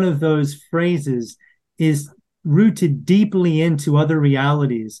 Each one of those phrases is rooted deeply into other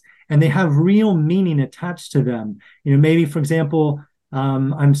realities, and they have real meaning attached to them. Maybe, for example,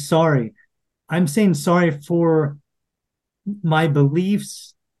 I'm sorry. I'm saying sorry for my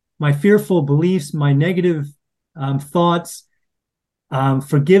beliefs, my fearful beliefs, my negative thoughts.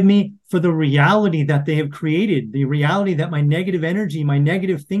 Forgive me for the reality that they have created, the reality that my negative energy, my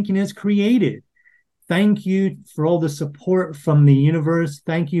negative thinking has created. Thank you for all the support from the universe.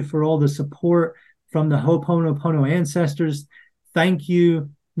 Thank you for all the support from the Ho'oponopono ancestors. Thank you,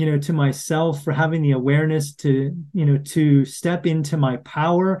 to myself for having the awareness to step into my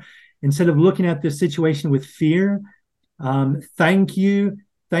power instead of looking at this situation with fear. Thank you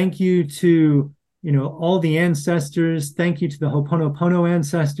to, all the ancestors. Thank you to the Ho'oponopono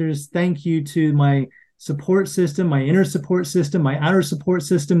ancestors. Thank you to my support system, my inner support system, my outer support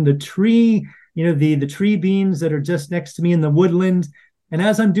system, the tree, the tree beings that are just next to me in the woodland. And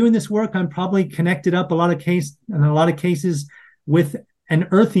as I'm doing this work, I'm probably connected up in a lot of cases with an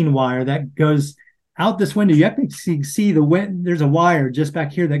earthing wire that goes out this window. You have to see there's a wire just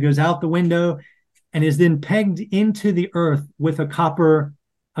back here that goes out the window and is then pegged into the earth with a copper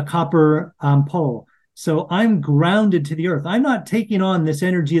pole. So I'm grounded to the earth. I'm not taking on this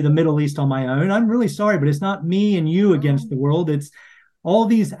energy of the Middle East on my own. I'm really sorry, but it's not me and you against the world. It's all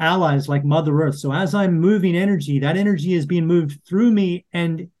these allies like Mother Earth. So as I'm moving energy, that energy is being moved through me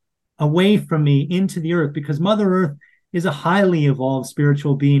and away from me into the earth, because Mother Earth is a highly evolved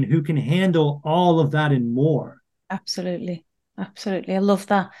spiritual being who can handle all of that and more. Absolutely. I love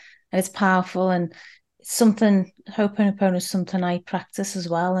that. And it's powerful, and it's something, Ho'oponopono is something I practice as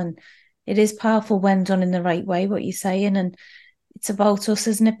well. And it is powerful when done in the right way, what you're saying. And it's about us,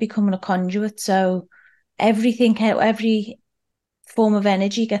 isn't it, becoming a conduit. So every form of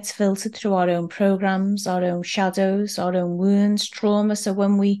energy gets filtered through our own programs, our own shadows, our own wounds, trauma. So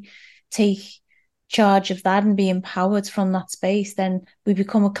when we take charge of that and be empowered from that space, then we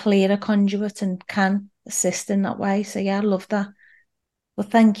become a clearer conduit and can assist in that way. So I love that. Well,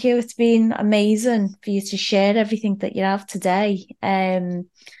 thank you. It's been amazing for you to share everything that you have today.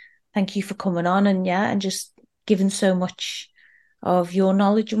 Thank you for coming on and just giving so much of your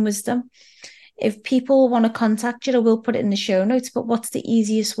knowledge and wisdom. If people want to contact you, I will put it in the show notes, but what's the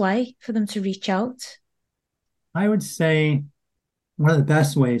easiest way for them to reach out? I would say one of the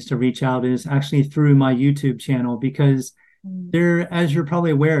best ways to reach out is actually through my YouTube channel, because there, as you're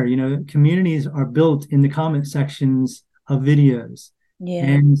probably aware, communities are built in the comment sections of videos. Yeah.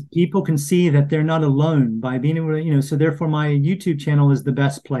 And people can see that they're not alone by being able to, so therefore my YouTube channel is the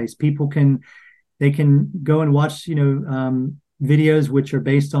best place. They can go and watch, videos which are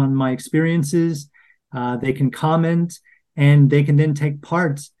based on my experiences. They can comment, and they can then take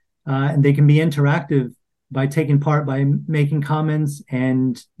part, and they can be interactive by taking part, by making comments,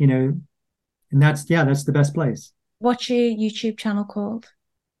 and that's the best place. What's your YouTube channel called?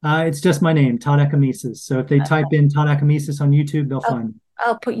 It's just my name, Todd Akamesis. So if they type in Todd Akamesis on YouTube, they'll find me.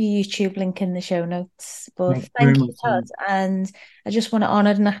 I'll put your YouTube link in the show notes. But Thank you, Todd. And I just want to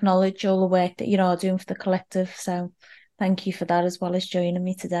honour and acknowledge all the work that you are doing for the collective. So thank you for that, as well as joining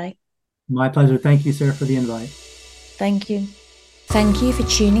me today. My pleasure. Thank you, sir, for the invite. Thank you. Thank you for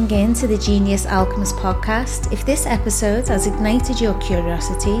tuning in to the Genius Alchemist podcast. If this episode has ignited your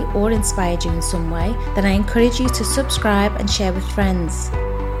curiosity or inspired you in some way, then I encourage you to subscribe and share with friends.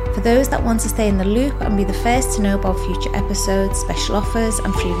 For those that want to stay in the loop and be the first to know about future episodes, special offers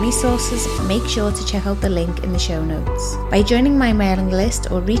and free resources, make sure to check out the link in the show notes. By joining my mailing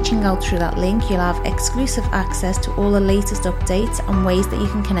list or reaching out through that link, you'll have exclusive access to all the latest updates and ways that you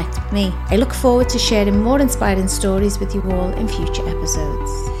can connect with me. I look forward to sharing more inspiring stories with you all in future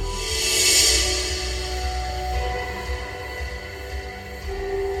episodes.